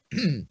 points.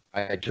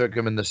 I took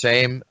him in the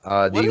same.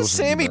 What is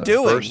Sammy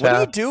doing? What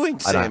are you doing,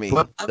 Sammy?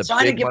 I'm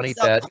trying to get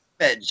myself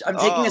coverage. I'm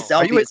taking a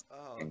selfie.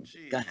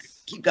 Go ahead.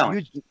 Keep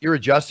going. You're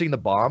adjusting the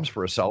bombs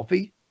for a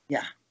selfie?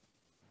 Yeah.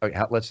 Okay,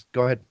 let's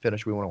go ahead and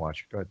finish. We want to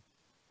watch. Go ahead.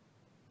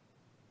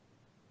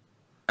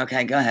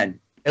 Okay, go ahead.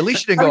 At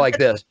least you didn't go like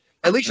this.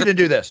 At least you didn't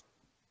do this.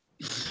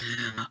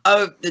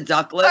 Oh, the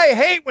duck lip? I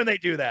hate when they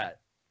do that.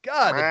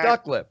 God, the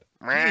duck lip.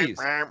 Jeez.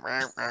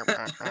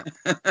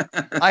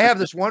 I have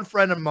this one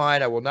friend of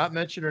mine. I will not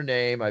mention her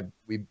name.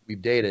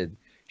 We've dated.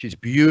 She's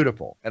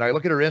beautiful. And I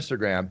look at her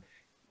Instagram.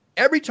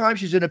 Every time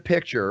she's in a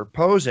picture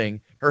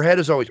posing, her head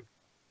is always.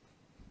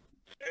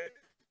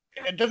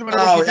 It doesn't matter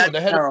what she's doing.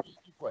 The head is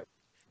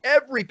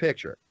every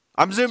picture.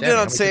 I'm zoomed in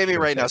on Sammy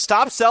right now.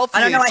 Stop selfieing,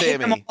 I don't know. I Sammy. hate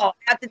them all.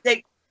 I have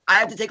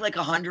to take like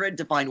 100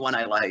 to find one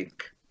I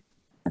like.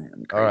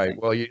 All right.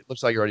 Well,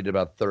 looks like you already did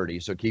about 30.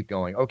 So keep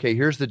going. Okay.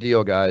 Here's the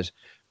deal, guys.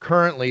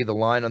 Currently, the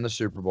line on the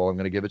Super Bowl, I'm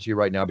going to give it to you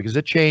right now because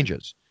it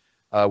changes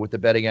with the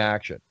betting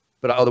action.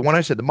 But the one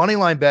I said, the money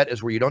line bet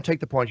is where you don't take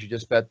the points. You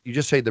just bet. You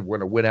just say that we're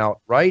going to win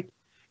outright.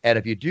 And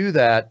if you do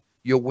that,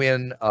 you'll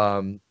win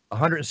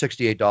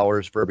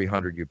 $168 for every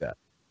 100 you bet.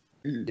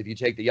 If you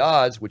take the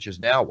odds, which is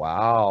now,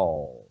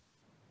 wow,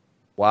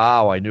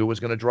 I knew it was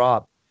going to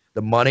drop.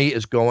 The money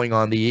is going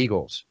on the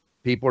Eagles.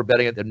 People are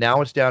betting it. Now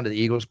it's down to the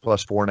Eagles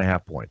plus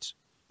 4.5 points.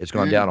 It's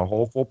gone down a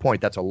whole full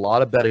point. That's a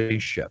lot of betting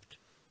shift.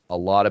 A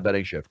lot of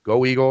betting shift.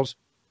 Go Eagles.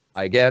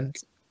 I'm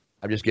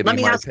just giving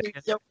you my opinion.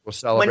 We'll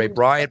celebrate.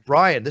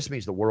 Brian, this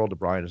means the world to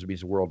Brian. This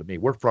means the world to me.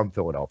 We're from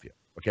Philadelphia,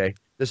 okay?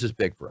 This is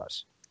big for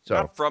us. So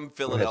Not from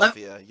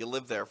Philadelphia. You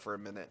lived there for a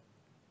minute.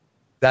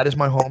 That is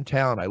my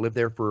hometown. I lived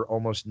there for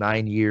almost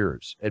 9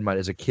 years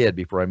as a kid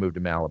before I moved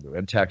to Malibu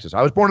and Texas.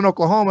 I was born in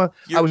Oklahoma.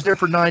 I was there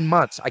for 9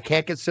 months. I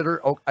can't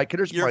consider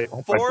your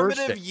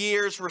formative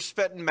years were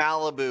spent in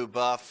Malibu,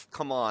 Buff.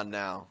 Come on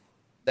now.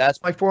 That's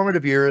my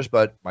formative years,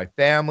 but my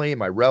family,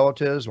 my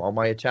relatives, all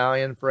my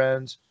Italian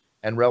friends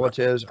and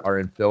relatives are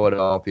in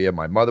Philadelphia.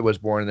 My mother was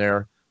born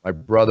there. My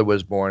brother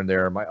was born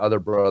there. My other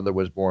brother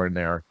was born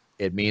there.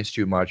 It means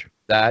too much.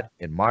 That,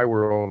 in my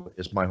world,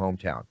 is my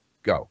hometown.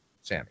 Go,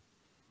 Sammy.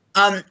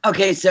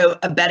 Okay, so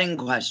a betting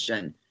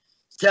question.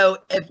 So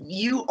if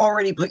you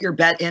already put your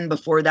bet in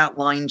before that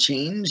line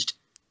changed,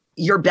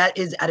 your bet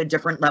is at a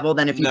different level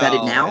than if you bet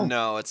it now?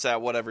 No, it's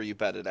at whatever you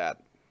bet it at.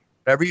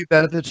 Whatever you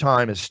bet at the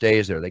time, it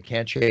stays there. They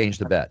can't change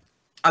the bet.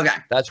 Okay.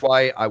 That's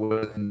why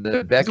when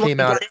the bet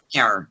came out.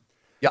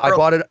 Yeah, I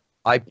bought it.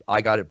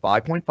 I got it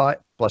 5.5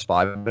 plus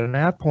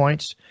 5.5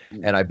 points,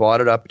 and I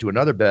bought it up to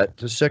another bet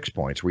to 6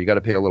 points, where you got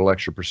to pay a little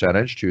extra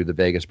percentage to the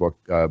Vegas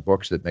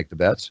books that make the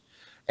bets.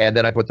 And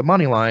then I put the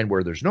money line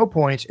where there's no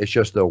points. It's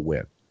just they'll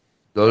win.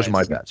 Those are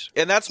my bets.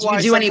 And that's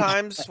why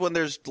sometimes when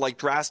there's like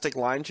drastic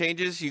line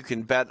changes, you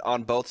can bet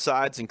on both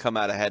sides and come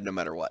out ahead no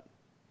matter what.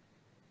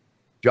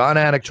 John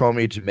Anik told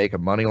me to make a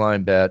money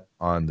line bet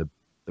on the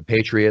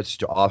Patriots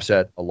to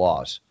offset a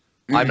loss.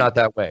 I'm not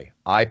that way.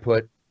 I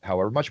put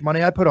however much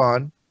money I put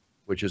on,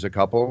 which is a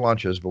couple of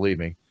lunches, believe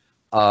me.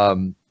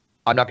 I'm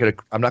not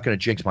gonna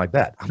jinx my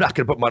bet. I'm not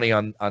gonna put money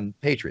on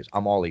Patriots.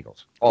 I'm all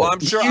Eagles. I'm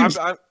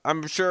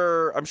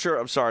sure.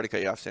 I'm sorry to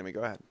cut you off, Sammy.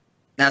 Go ahead.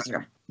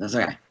 That's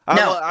okay.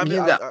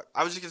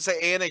 I was just gonna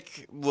say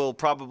Anik will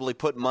probably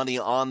put money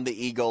on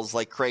the Eagles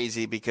like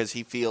crazy because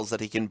he feels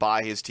that he can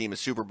buy his team a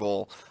Super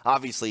Bowl.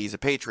 Obviously, he's a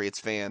Patriots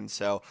fan,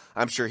 so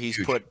I'm sure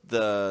he's put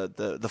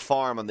the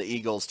farm on the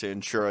Eagles to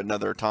ensure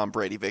another Tom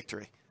Brady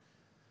victory.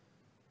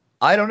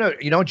 I don't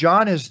know.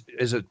 John is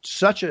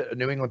such a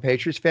New England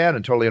Patriots fan,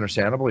 and totally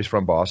understandable. He's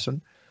from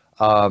Boston.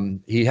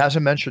 He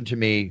hasn't mentioned to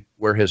me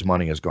where his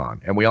money has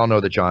gone. And we all know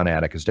that John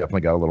Anik has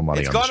definitely got a little money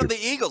on it. It's gone on the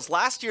Eagles.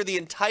 Last year, the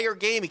entire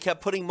game, he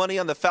kept putting money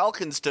on the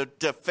Falcons to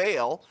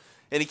fail,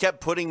 and he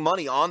kept putting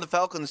money on the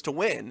Falcons to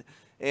win.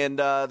 And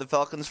the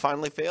Falcons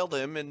finally failed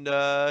him,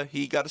 and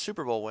he got a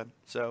Super Bowl win.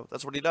 So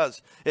that's what he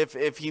does.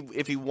 If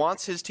he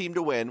wants his team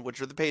to win,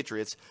 which are the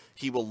Patriots,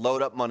 he will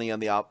load up money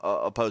on the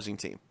opposing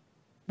team.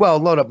 Well,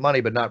 load up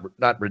money, but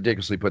not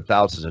ridiculously put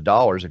thousands of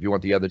dollars. If you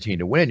want the other team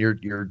to win, you're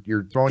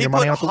throwing your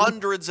money out. He put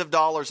hundreds of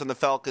dollars on the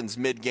Falcons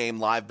mid-game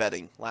live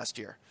betting last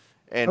year,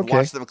 and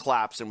watched them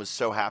collapse, and was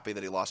so happy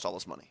that he lost all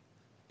his money.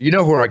 You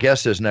know who our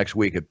guest is next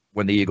week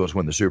when the Eagles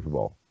win the Super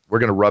Bowl? We're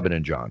going to rub it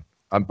in, John.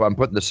 I'm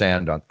putting the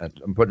sand on.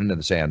 I'm putting it in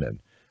the sand in.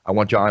 I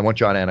want John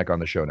Anik on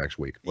the show next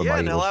week.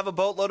 And he'll have a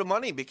boatload of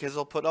money because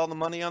he'll put all the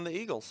money on the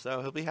Eagles,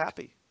 so he'll be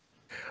happy.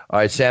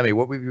 All right, Sammy,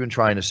 what have you been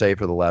trying to say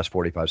for the last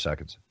 45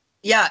 seconds?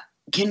 Yeah.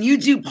 Can you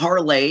do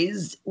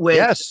parlays with?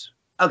 Yes.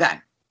 Okay.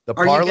 The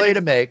parlay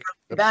to make.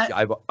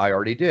 I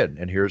already did.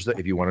 And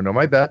if you want to know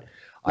my bet,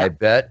 I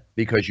bet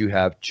because you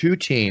have two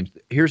teams.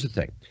 Here's the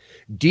thing.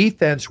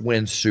 Defense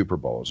wins Super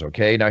Bowls.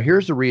 Okay. Now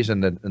here's the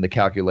reason that in the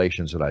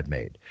calculations that I've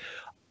made.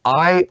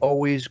 I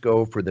always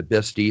go for the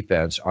best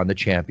defense on the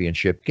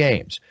championship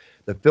games.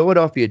 The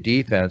Philadelphia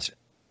defense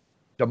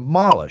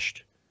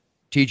demolished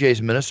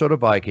TJ's Minnesota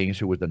Vikings,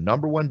 who was the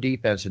number one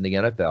defense in the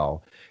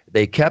NFL.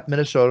 They kept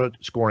Minnesota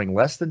scoring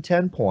less than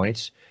 10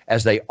 points,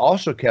 as they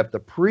also kept the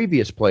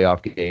previous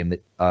playoff game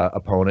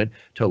opponent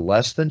to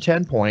less than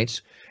 10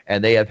 points,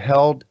 and they have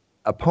held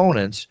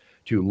opponents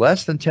to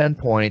less than 10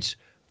 points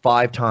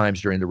 5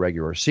 times during the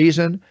regular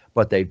season,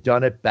 but they've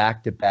done it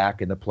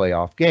back-to-back in the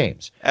playoff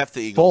games. F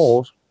the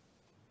Eagles. Foles,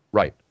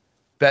 right.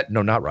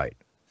 No, not right.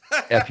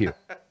 F you.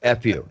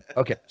 F you.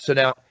 Okay, so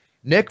now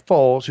Nick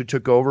Foles, who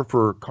took over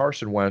for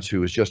Carson Wentz,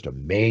 who was just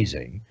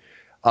amazing,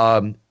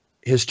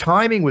 his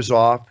timing was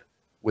off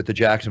with the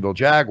Jacksonville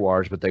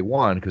Jaguars, but they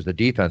won because the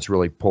defense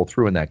really pulled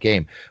through in that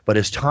game. But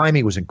his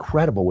timing was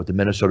incredible with the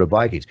Minnesota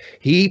Vikings.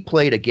 He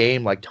played a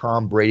game like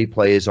Tom Brady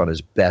plays on his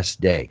best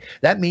day.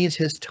 That means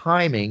his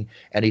timing,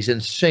 and he's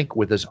in sync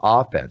with his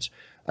offense.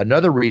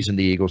 Another reason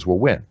the Eagles will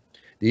win.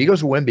 The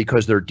Eagles will win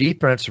because their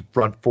defensive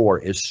front four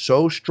is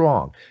so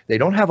strong. They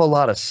don't have a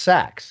lot of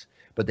sacks,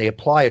 but they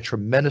apply a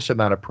tremendous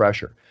amount of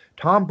pressure.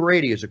 Tom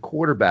Brady is a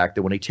quarterback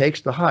that when he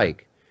takes the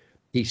hike,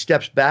 he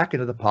steps back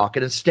into the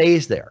pocket and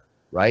stays there,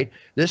 right?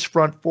 This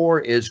front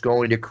four is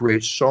going to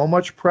create so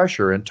much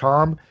pressure, and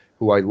Tom,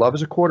 who I love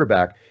as a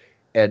quarterback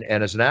and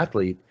as an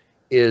athlete,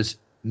 is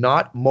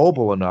not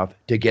mobile enough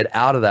to get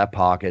out of that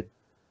pocket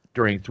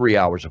during 3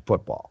 hours of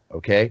football,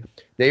 okay?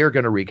 They are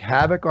going to wreak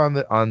havoc on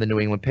the New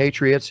England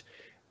Patriots.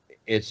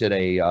 It's in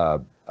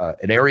an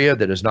area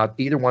that is not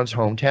either one's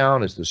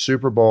hometown. It's the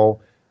Super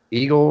Bowl.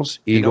 Eagles.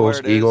 You know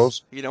where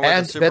Eagles. You know where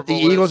and the Super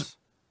Bowl Eagles. is?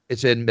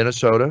 It's in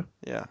Minnesota.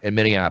 Yeah. And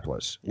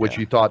Minneapolis, which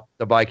Yeah. you thought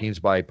the Vikings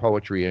by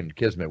poetry and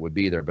kismet would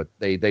be there, but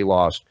they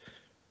lost.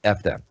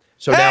 F them.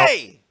 So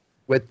Hey!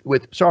 now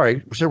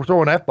sorry, we're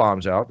throwing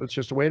F-bombs out. That's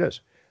just the way it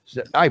is.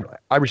 So I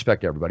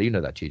respect everybody. You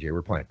know that, TJ.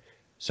 We're playing.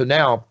 So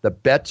now the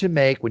bet to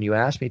make when you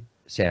ask me,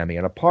 Sammy,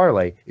 on a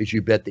parlay is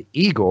you bet the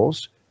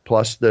Eagles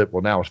plus now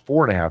it's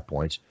 4.5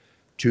 points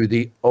to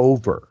the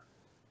over.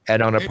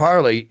 And on a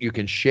parlay, you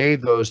can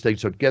shave those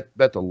things. So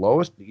bet the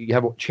lowest. You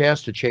have a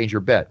chance to change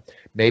your bet.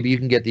 Maybe you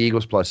can get the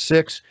Eagles plus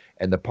 6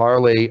 and the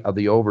parlay of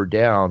the over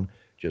down.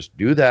 Just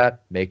do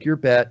that. Make your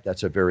bet.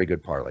 That's a very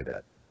good parlay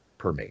bet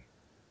per me.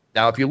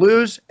 Now, if you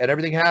lose and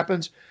everything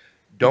happens,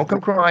 don't come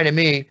crying to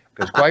me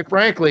because, quite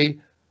frankly,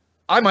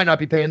 I might not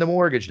be paying the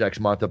mortgage next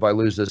month if I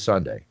lose this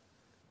Sunday.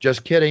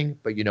 Just kidding,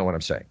 but you know what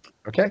I'm saying.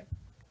 Okay?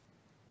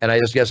 And I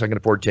just guess I can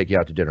afford to take you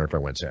out to dinner if I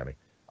win, Sammy.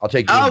 I'll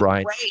take you and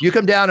Brian. Great. You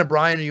come down, and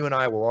Brian and you and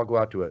I will all go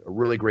out to a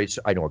really great,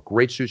 a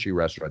great sushi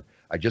restaurant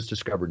I just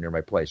discovered near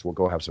my place. We'll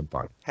go have some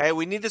fun. Hey,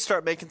 we need to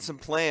start making some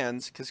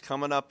plans because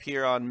coming up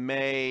here on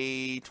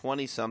May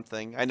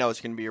 20-something, I know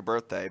it's going to be your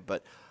birthday,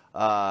 but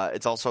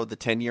it's also the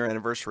 10-year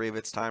anniversary of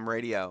It's Time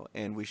Radio,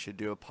 and we should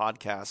do a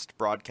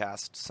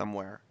broadcast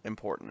somewhere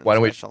important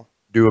and special.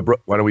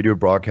 Why don't we do a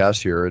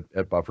broadcast here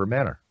at Buffer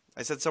Manor?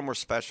 I said somewhere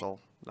special,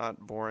 not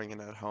boring and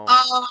at home.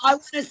 Oh, I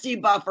want to see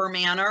Buffer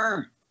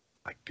Manor.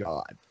 My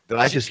God. Did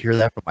I just hear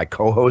that from my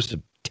co-host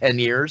of 10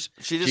 years?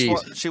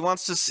 She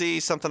wants to see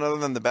something other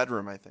than the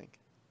bedroom, I think.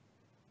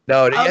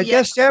 No, Oh, I yeah.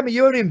 guess, Sammy,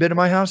 you haven't even been to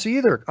my house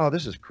either. Oh,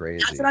 this is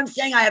crazy. That's what I'm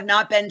saying. I have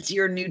not been to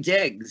your new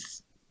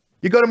digs.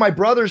 You go to my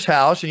brother's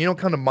house and you don't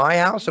come to my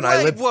house, and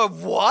I live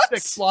what?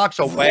 6 blocks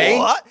away.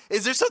 What?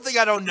 Is there something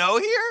I don't know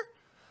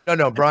here?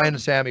 No, Brian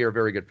and Sammy are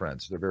very good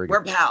friends. They're very We're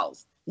good.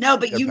 pals. No,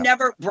 but They're you pals.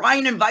 never.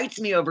 Brian invites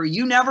me over.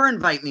 You never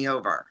invite me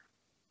over.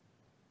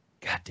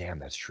 God damn,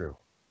 that's true.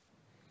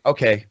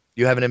 Okay,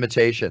 you have an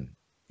invitation.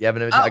 You have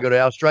an invitation. Oh. I go to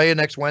Australia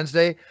next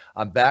Wednesday.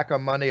 I'm back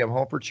on Monday. I'm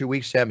home for 2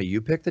 weeks. Sammy,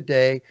 you pick the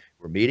day.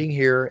 We're meeting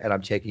here, and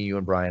I'm taking you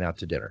and Brian out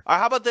to dinner.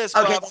 How about this,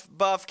 Okay.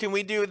 Buff? Can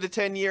we do the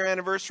 10-year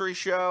anniversary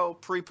show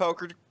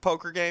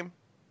poker game?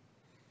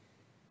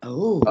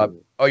 Oh.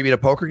 You mean a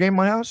poker game in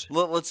my house?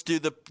 Let's do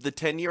the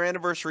 10-year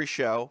anniversary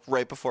show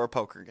right before a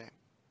poker game.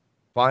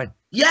 Fine.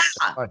 Yeah.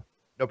 Fine.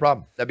 No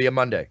problem. That'd be a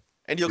Monday.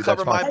 And you'll Dude, that's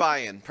cover my fine.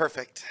 buy-in.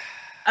 Perfect.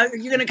 Are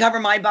you going to cover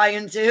my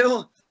buy-in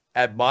too?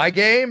 At my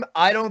game,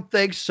 I don't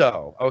think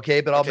so. Okay,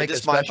 but I'll Okay, make a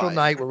just my special buy-in.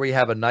 night where we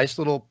have a nice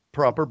little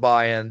proper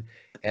buy-in,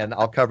 and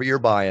I'll cover your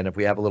buy-in if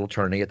we have a little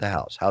tourney at the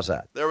house. How's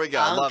that? There we go.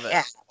 I love Okay.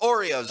 it.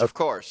 Oreos, of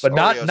course. But Oreos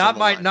not on the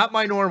my line. not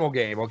my normal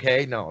game.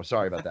 Okay, no,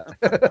 sorry about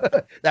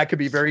that. That could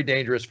be very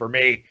dangerous for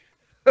me.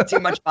 Too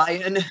much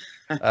buy-in.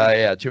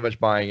 Yeah, too much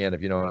buying in,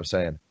 if you know what I'm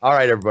saying. All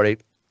right, everybody.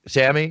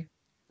 Sammy,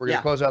 we're gonna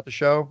Yeah. close out the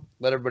show.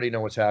 Let everybody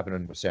know what's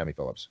happening with Sammy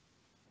Phillips.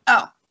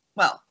 Oh,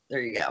 well,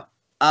 there you go.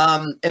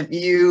 If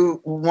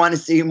you want to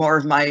see more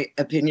of my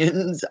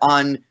opinions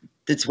on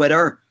the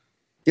Twitter,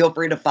 feel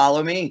free to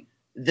follow me.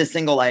 The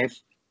Single Life.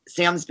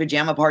 Sam's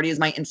Pajama Party is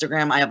my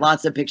Instagram. I have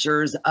lots of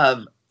pictures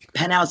of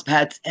penthouse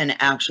pets and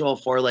actual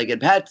 4-legged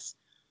pets.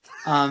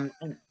 And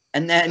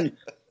then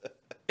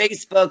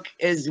Facebook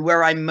is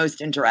where I'm most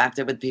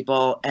interactive with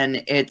people,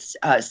 and it's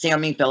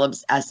Sammy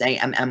Phillips,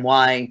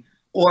 SAMMY,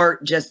 or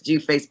just do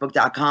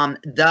facebook.com,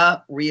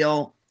 The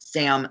Real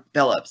Sam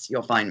Phillips.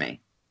 You'll find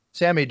me.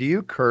 Sammy, do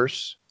you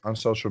curse on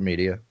social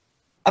media?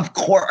 Of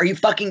course. Are you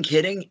fucking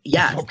kidding?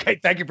 Yes. Okay,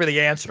 thank you for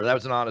the answer. That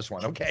was an honest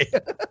one. Okay.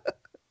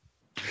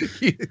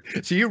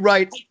 So you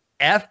write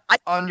F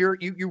on your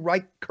you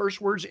write curse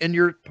words in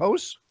your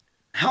posts?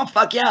 Oh,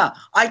 fuck yeah.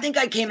 I think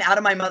I came out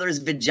of my mother's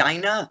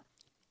vagina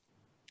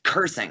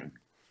cursing.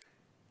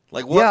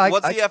 Like, what? Yeah,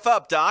 what's the F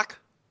up, Doc?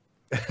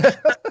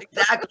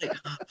 Exactly.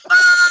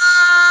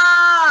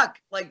 Fuck!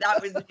 Like,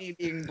 that was me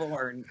being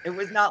born. It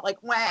was not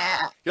like,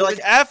 wah. You're like,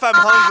 F, I'm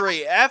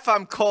hungry. F,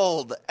 I'm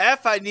cold.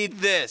 F, I need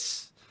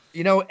this.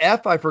 You know,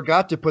 F, I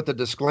forgot to put the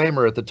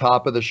disclaimer at the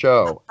top of the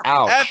show.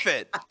 Ouch. F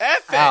it.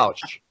 F it.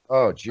 Ouch.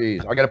 Oh,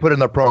 geez. I got to put it in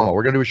the promo.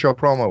 We're going to do a show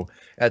promo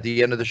at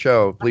the end of the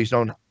show. Please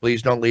don't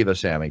leave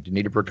us, Sammy. You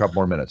need it for a couple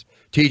more minutes.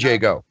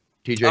 TJ, go.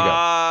 TJ,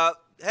 go.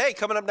 Hey,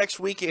 coming up next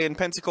week in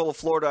Pensacola,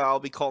 Florida,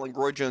 I'll be calling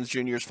Roy Jones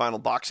Jr.'s final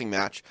boxing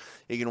match.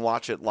 You can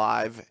watch it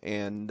live,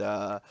 and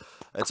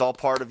it's all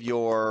part of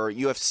your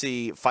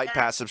UFC Fight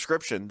Pass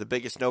subscription, the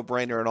biggest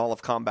no-brainer in all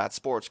of combat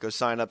sports. Go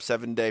sign up.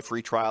 7-day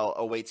free trial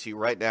awaits you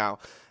right now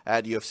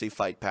at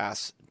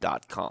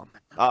UFCFightPass.com.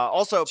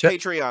 Also,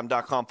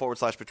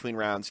 Patreon.com/Between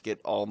Rounds.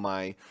 Get all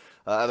my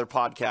other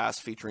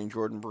podcasts featuring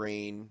Jordan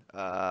Breen,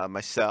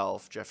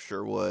 myself, Jeff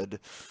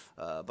Sherwood,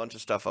 a bunch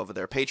of stuff over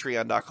there.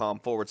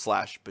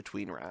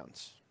 Patreon.com/Between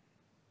Rounds.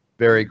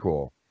 Very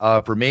cool.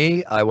 For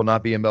me, I will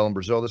not be in Belém,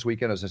 Brazil this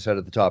weekend, as I said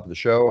at the top of the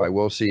show. I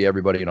will see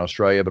everybody in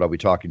Australia, but I'll be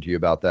talking to you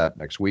about that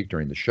next week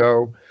during the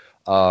show.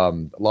 A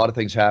lot of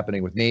things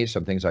happening with me,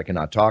 some things I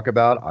cannot talk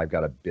about. I've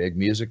got a big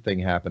music thing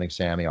happening,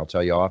 Sammy. I'll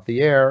tell you off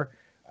the air.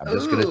 I'm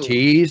just going to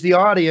tease the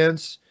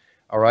audience.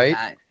 All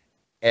right.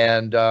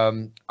 And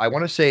I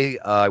want to say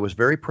I was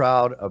very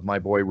proud of my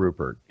boy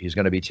Rupert. He's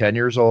going to be 10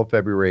 years old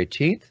February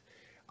 18th.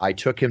 I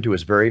took him to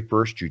his very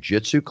first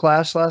jiu-jitsu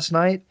class last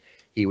night.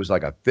 He was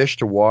like a fish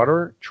to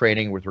water,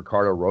 training with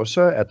Ricardo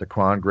Rosa at the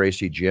Cron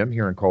Gracie Gym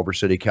here in Culver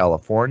City,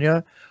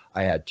 California.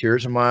 I had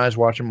tears in my eyes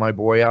watching my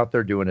boy out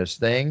there doing his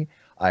thing.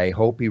 I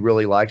hope he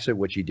really likes it,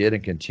 which he did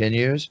and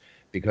continues,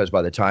 because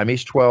by the time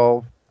he's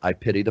 12, I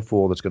pity the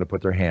fool that's going to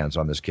put their hands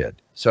on this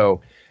kid.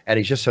 So, and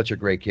he's just such a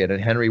great kid,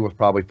 and Henry will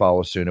probably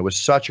follow soon. It was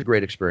such a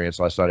great experience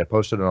last night. I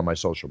posted it on my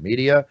social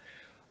media.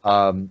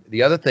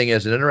 The other thing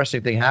is, an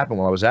interesting thing happened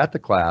while I was at the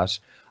class.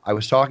 I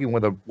was talking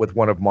with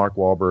one of Mark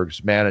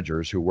Wahlberg's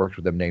managers who worked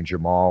with him, named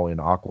Jamal, in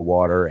Aqua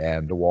Water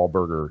and the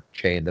Wahlburger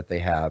chain that they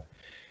have.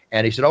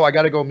 And he said, I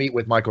got to go meet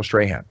with Michael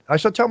Strahan. I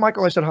said, tell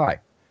Michael. I said, hi.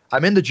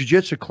 I'm in the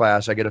jiu-jitsu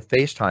class. I get a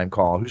FaceTime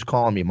call. Who's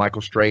calling me?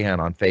 Michael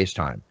Strahan on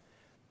FaceTime,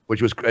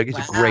 which was, he's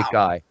a great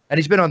guy. And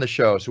he's been on the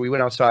show. So we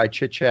went outside,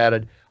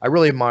 chit-chatted. I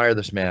really admire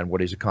this man,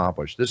 what he's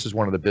accomplished. This is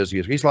one of the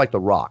busiest. He's like The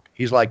Rock.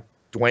 He's like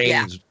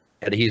Dwayne's,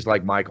 and he's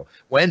like Michael.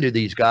 When do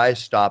these guys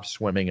stop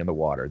swimming in the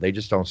water? They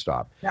just don't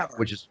stop. Never.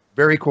 Which is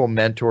very cool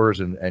mentors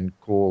and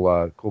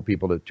cool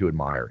people to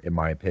admire, in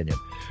my opinion.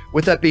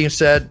 With that being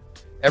said,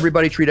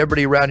 everybody treat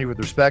everybody around you with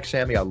respect.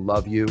 Sammy, I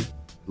love you.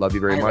 Love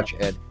you very much,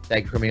 and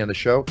thank you for coming on the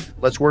show.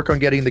 Let's work on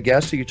getting the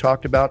guest that you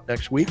talked about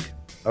next week.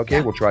 Okay,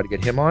 we'll try to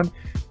get him on.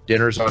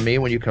 Dinner's on me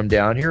when you come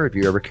down here. If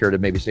you ever care to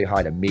maybe say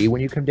hi to me when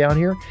you come down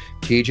here.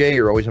 TJ,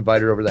 you're always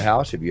invited over to the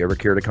house if you ever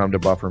care to come to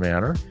Buffer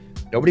Manor.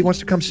 Nobody wants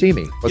to come see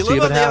me. Let's you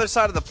live on the other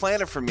side of the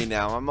planet from me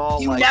now. I'm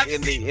all like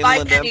in the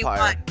Inland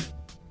Empire.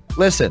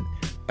 Listen,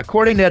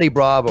 according to Eddie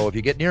Bravo, if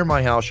you get near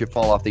my house, you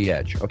fall off the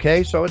edge.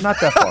 Okay, so it's not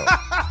that far.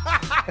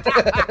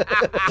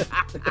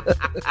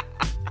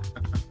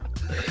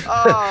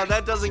 Oh,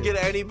 that doesn't get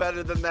any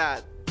better than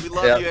that. We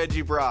love you,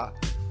 Edgy Bra.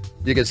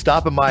 You can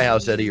stop at my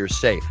house, Eddie. You're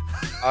safe.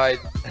 All right.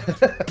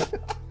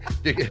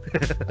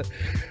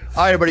 All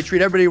right, everybody.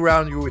 Treat everybody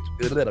around you with...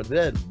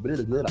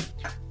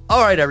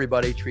 All right,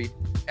 everybody. Treat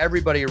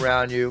everybody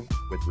around you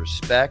with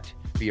respect.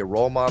 Be a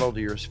role model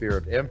to your sphere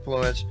of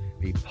influence.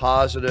 Be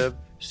positive.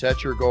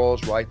 Set your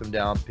goals. Write them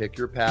down. Pick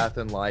your path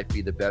in life.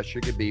 Be the best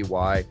you can be.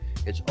 Why?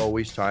 It's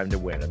always time to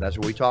win. And that's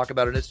what we talk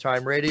about in It's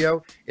Time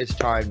Radio. It's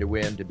time to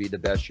win, to be the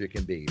best you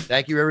can be.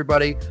 Thank you,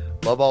 everybody.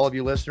 Love all of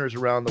you listeners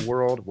around the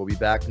world. We'll be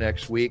back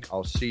next week.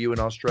 I'll see you in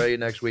Australia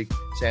next week.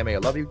 Sammy, I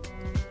love you.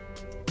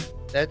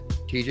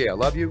 TJ, I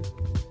love you.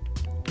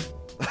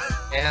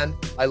 And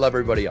I love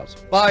everybody else.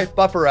 Bye.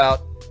 Buffer out.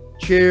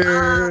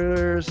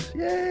 Cheers.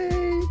 Yay.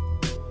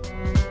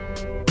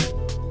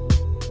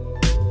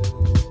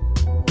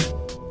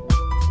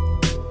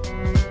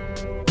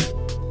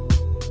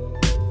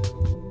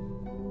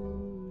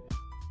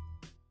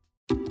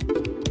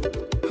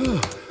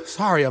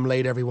 Sorry I'm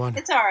late, everyone.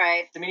 It's all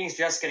right. The meeting's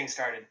just getting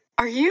started.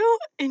 Are you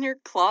in your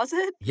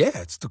closet? Yeah,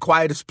 it's the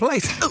quietest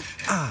place.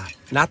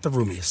 Not the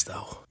roomiest,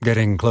 though.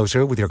 Getting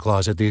closer with your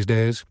closet these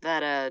days?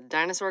 That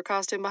dinosaur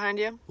costume behind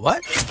you?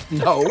 What?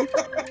 No.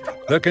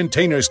 The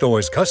Container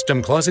Store's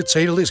custom closet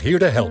sale is here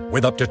to help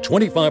with up to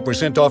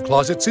 25% off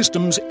closet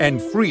systems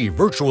and free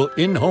virtual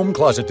in-home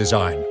closet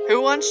design.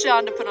 Who wants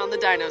Sean to put on the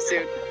dino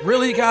suit?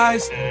 Really,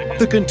 guys?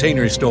 The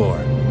Container Store,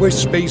 where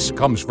space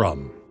comes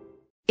from.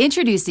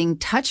 Introducing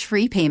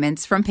touch-free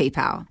payments from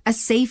PayPal, a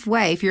safe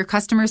way for your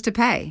customers to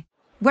pay.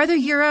 Whether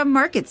you're a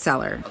market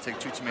seller, I'll take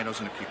 2 tomatoes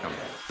and a cucumber,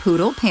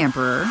 poodle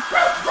pamperer,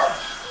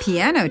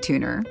 piano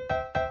tuner,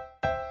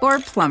 or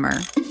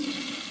plumber,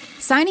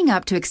 Signing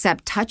up to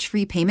accept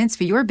touch-free payments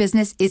for your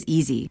business is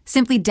easy.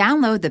 Simply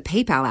download the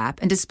PayPal app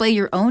and display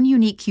your own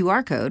unique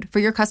QR code for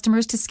your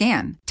customers to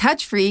scan.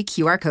 Touch-free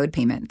QR code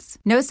payments.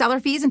 No seller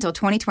fees until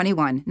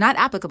 2021. Not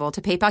applicable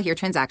to PayPal Here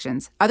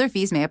transactions. Other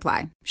fees may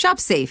apply. Shop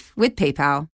safe with PayPal.